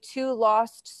the Two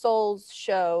Lost Souls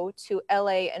show to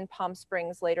LA and Palm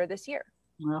Springs later this year?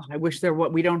 Well, I wish there were.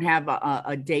 We don't have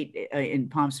a date in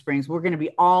Palm Springs. We're going to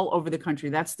be all over the country.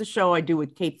 That's the show I do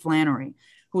with Kate Flannery,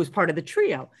 who was part of the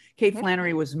trio. Kate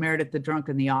Flannery was Meredith the Drunk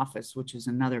in The Office, which is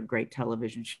another great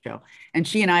television show. And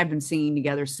she and I have been singing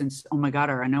together since, oh my God,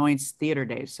 our Annoyance theater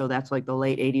days. So that's like the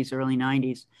late 80s, early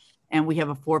 90s. And we have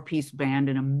a 4-piece band,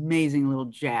 an amazing little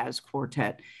jazz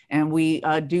quartet. And we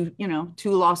do,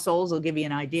 Two Lost Souls will give you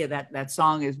an idea. That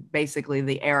song is basically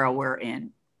the era we're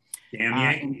in. Damn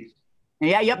Yankees.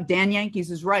 Yep, Dan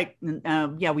Yankees is right.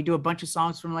 And, we do a bunch of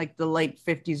songs from like the late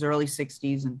 50s, early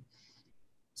 60s, and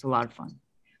it's a lot of fun.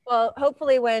 Well,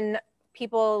 hopefully when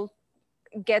people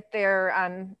get their,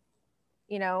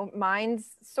 minds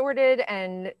sorted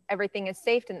and everything is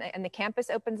safe and the campus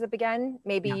opens up again,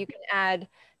 maybe you can add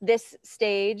this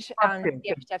stage on the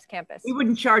MPTF's campus. We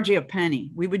wouldn't charge you a penny.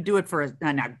 We would do it for,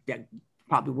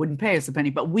 probably wouldn't pay us a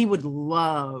penny, but we would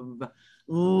love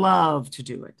to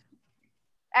do it.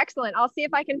 Excellent. I'll see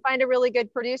if I can find a really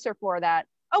good producer for that.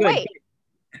 Oh, good. Wait,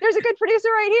 there's a good producer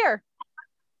right here.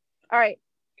 All right.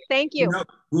 Thank you.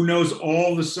 Who knows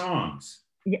all the songs?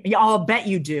 Yeah, I'll bet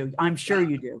you do. I'm sure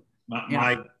you do.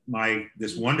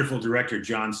 This wonderful director,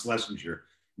 John Schlesinger,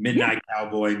 Midnight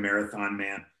Cowboy, Marathon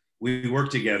Man, we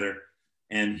worked together,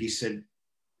 and he said,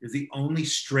 "You're the only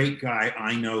straight guy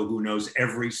I know who knows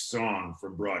every song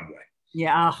from Broadway."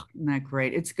 Yeah, isn't that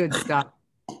great? It's good stuff.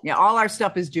 Yeah, all our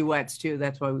stuff is duets too.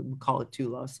 That's why we call it Two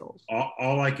Lost Souls.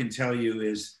 All I can tell you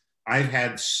is I've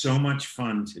had so much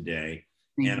fun today,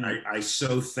 and I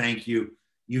so thank you.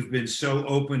 You've been so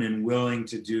open and willing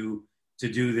to do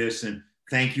this, and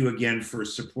thank you again for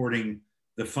supporting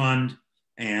the fund.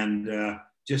 And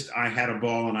I had a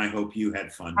ball, and I hope you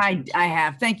had fun too. I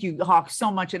have. Thank you, Hawk, so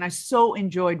much, and I so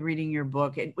enjoyed reading your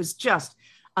book. It was just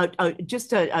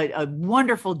a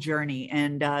wonderful journey.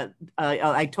 And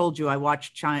I told you I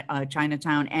watched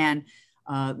Chinatown and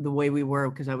The Way We Were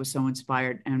because I was so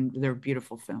inspired, and they're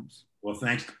beautiful films. Well,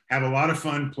 thanks. Have a lot of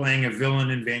fun playing a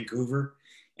villain in Vancouver,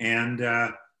 and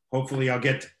hopefully I'll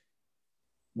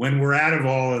when we're out of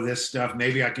all of this stuff,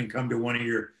 maybe I can come to one of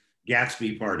your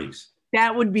Gatsby parties.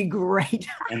 That would be great.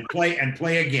 and play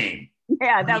a game.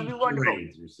 Yeah, that would be wonderful.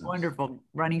 Wonderful.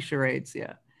 Running charades,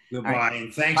 yeah. Goodbye, right.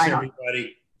 And thanks,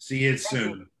 everybody. See you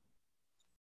soon.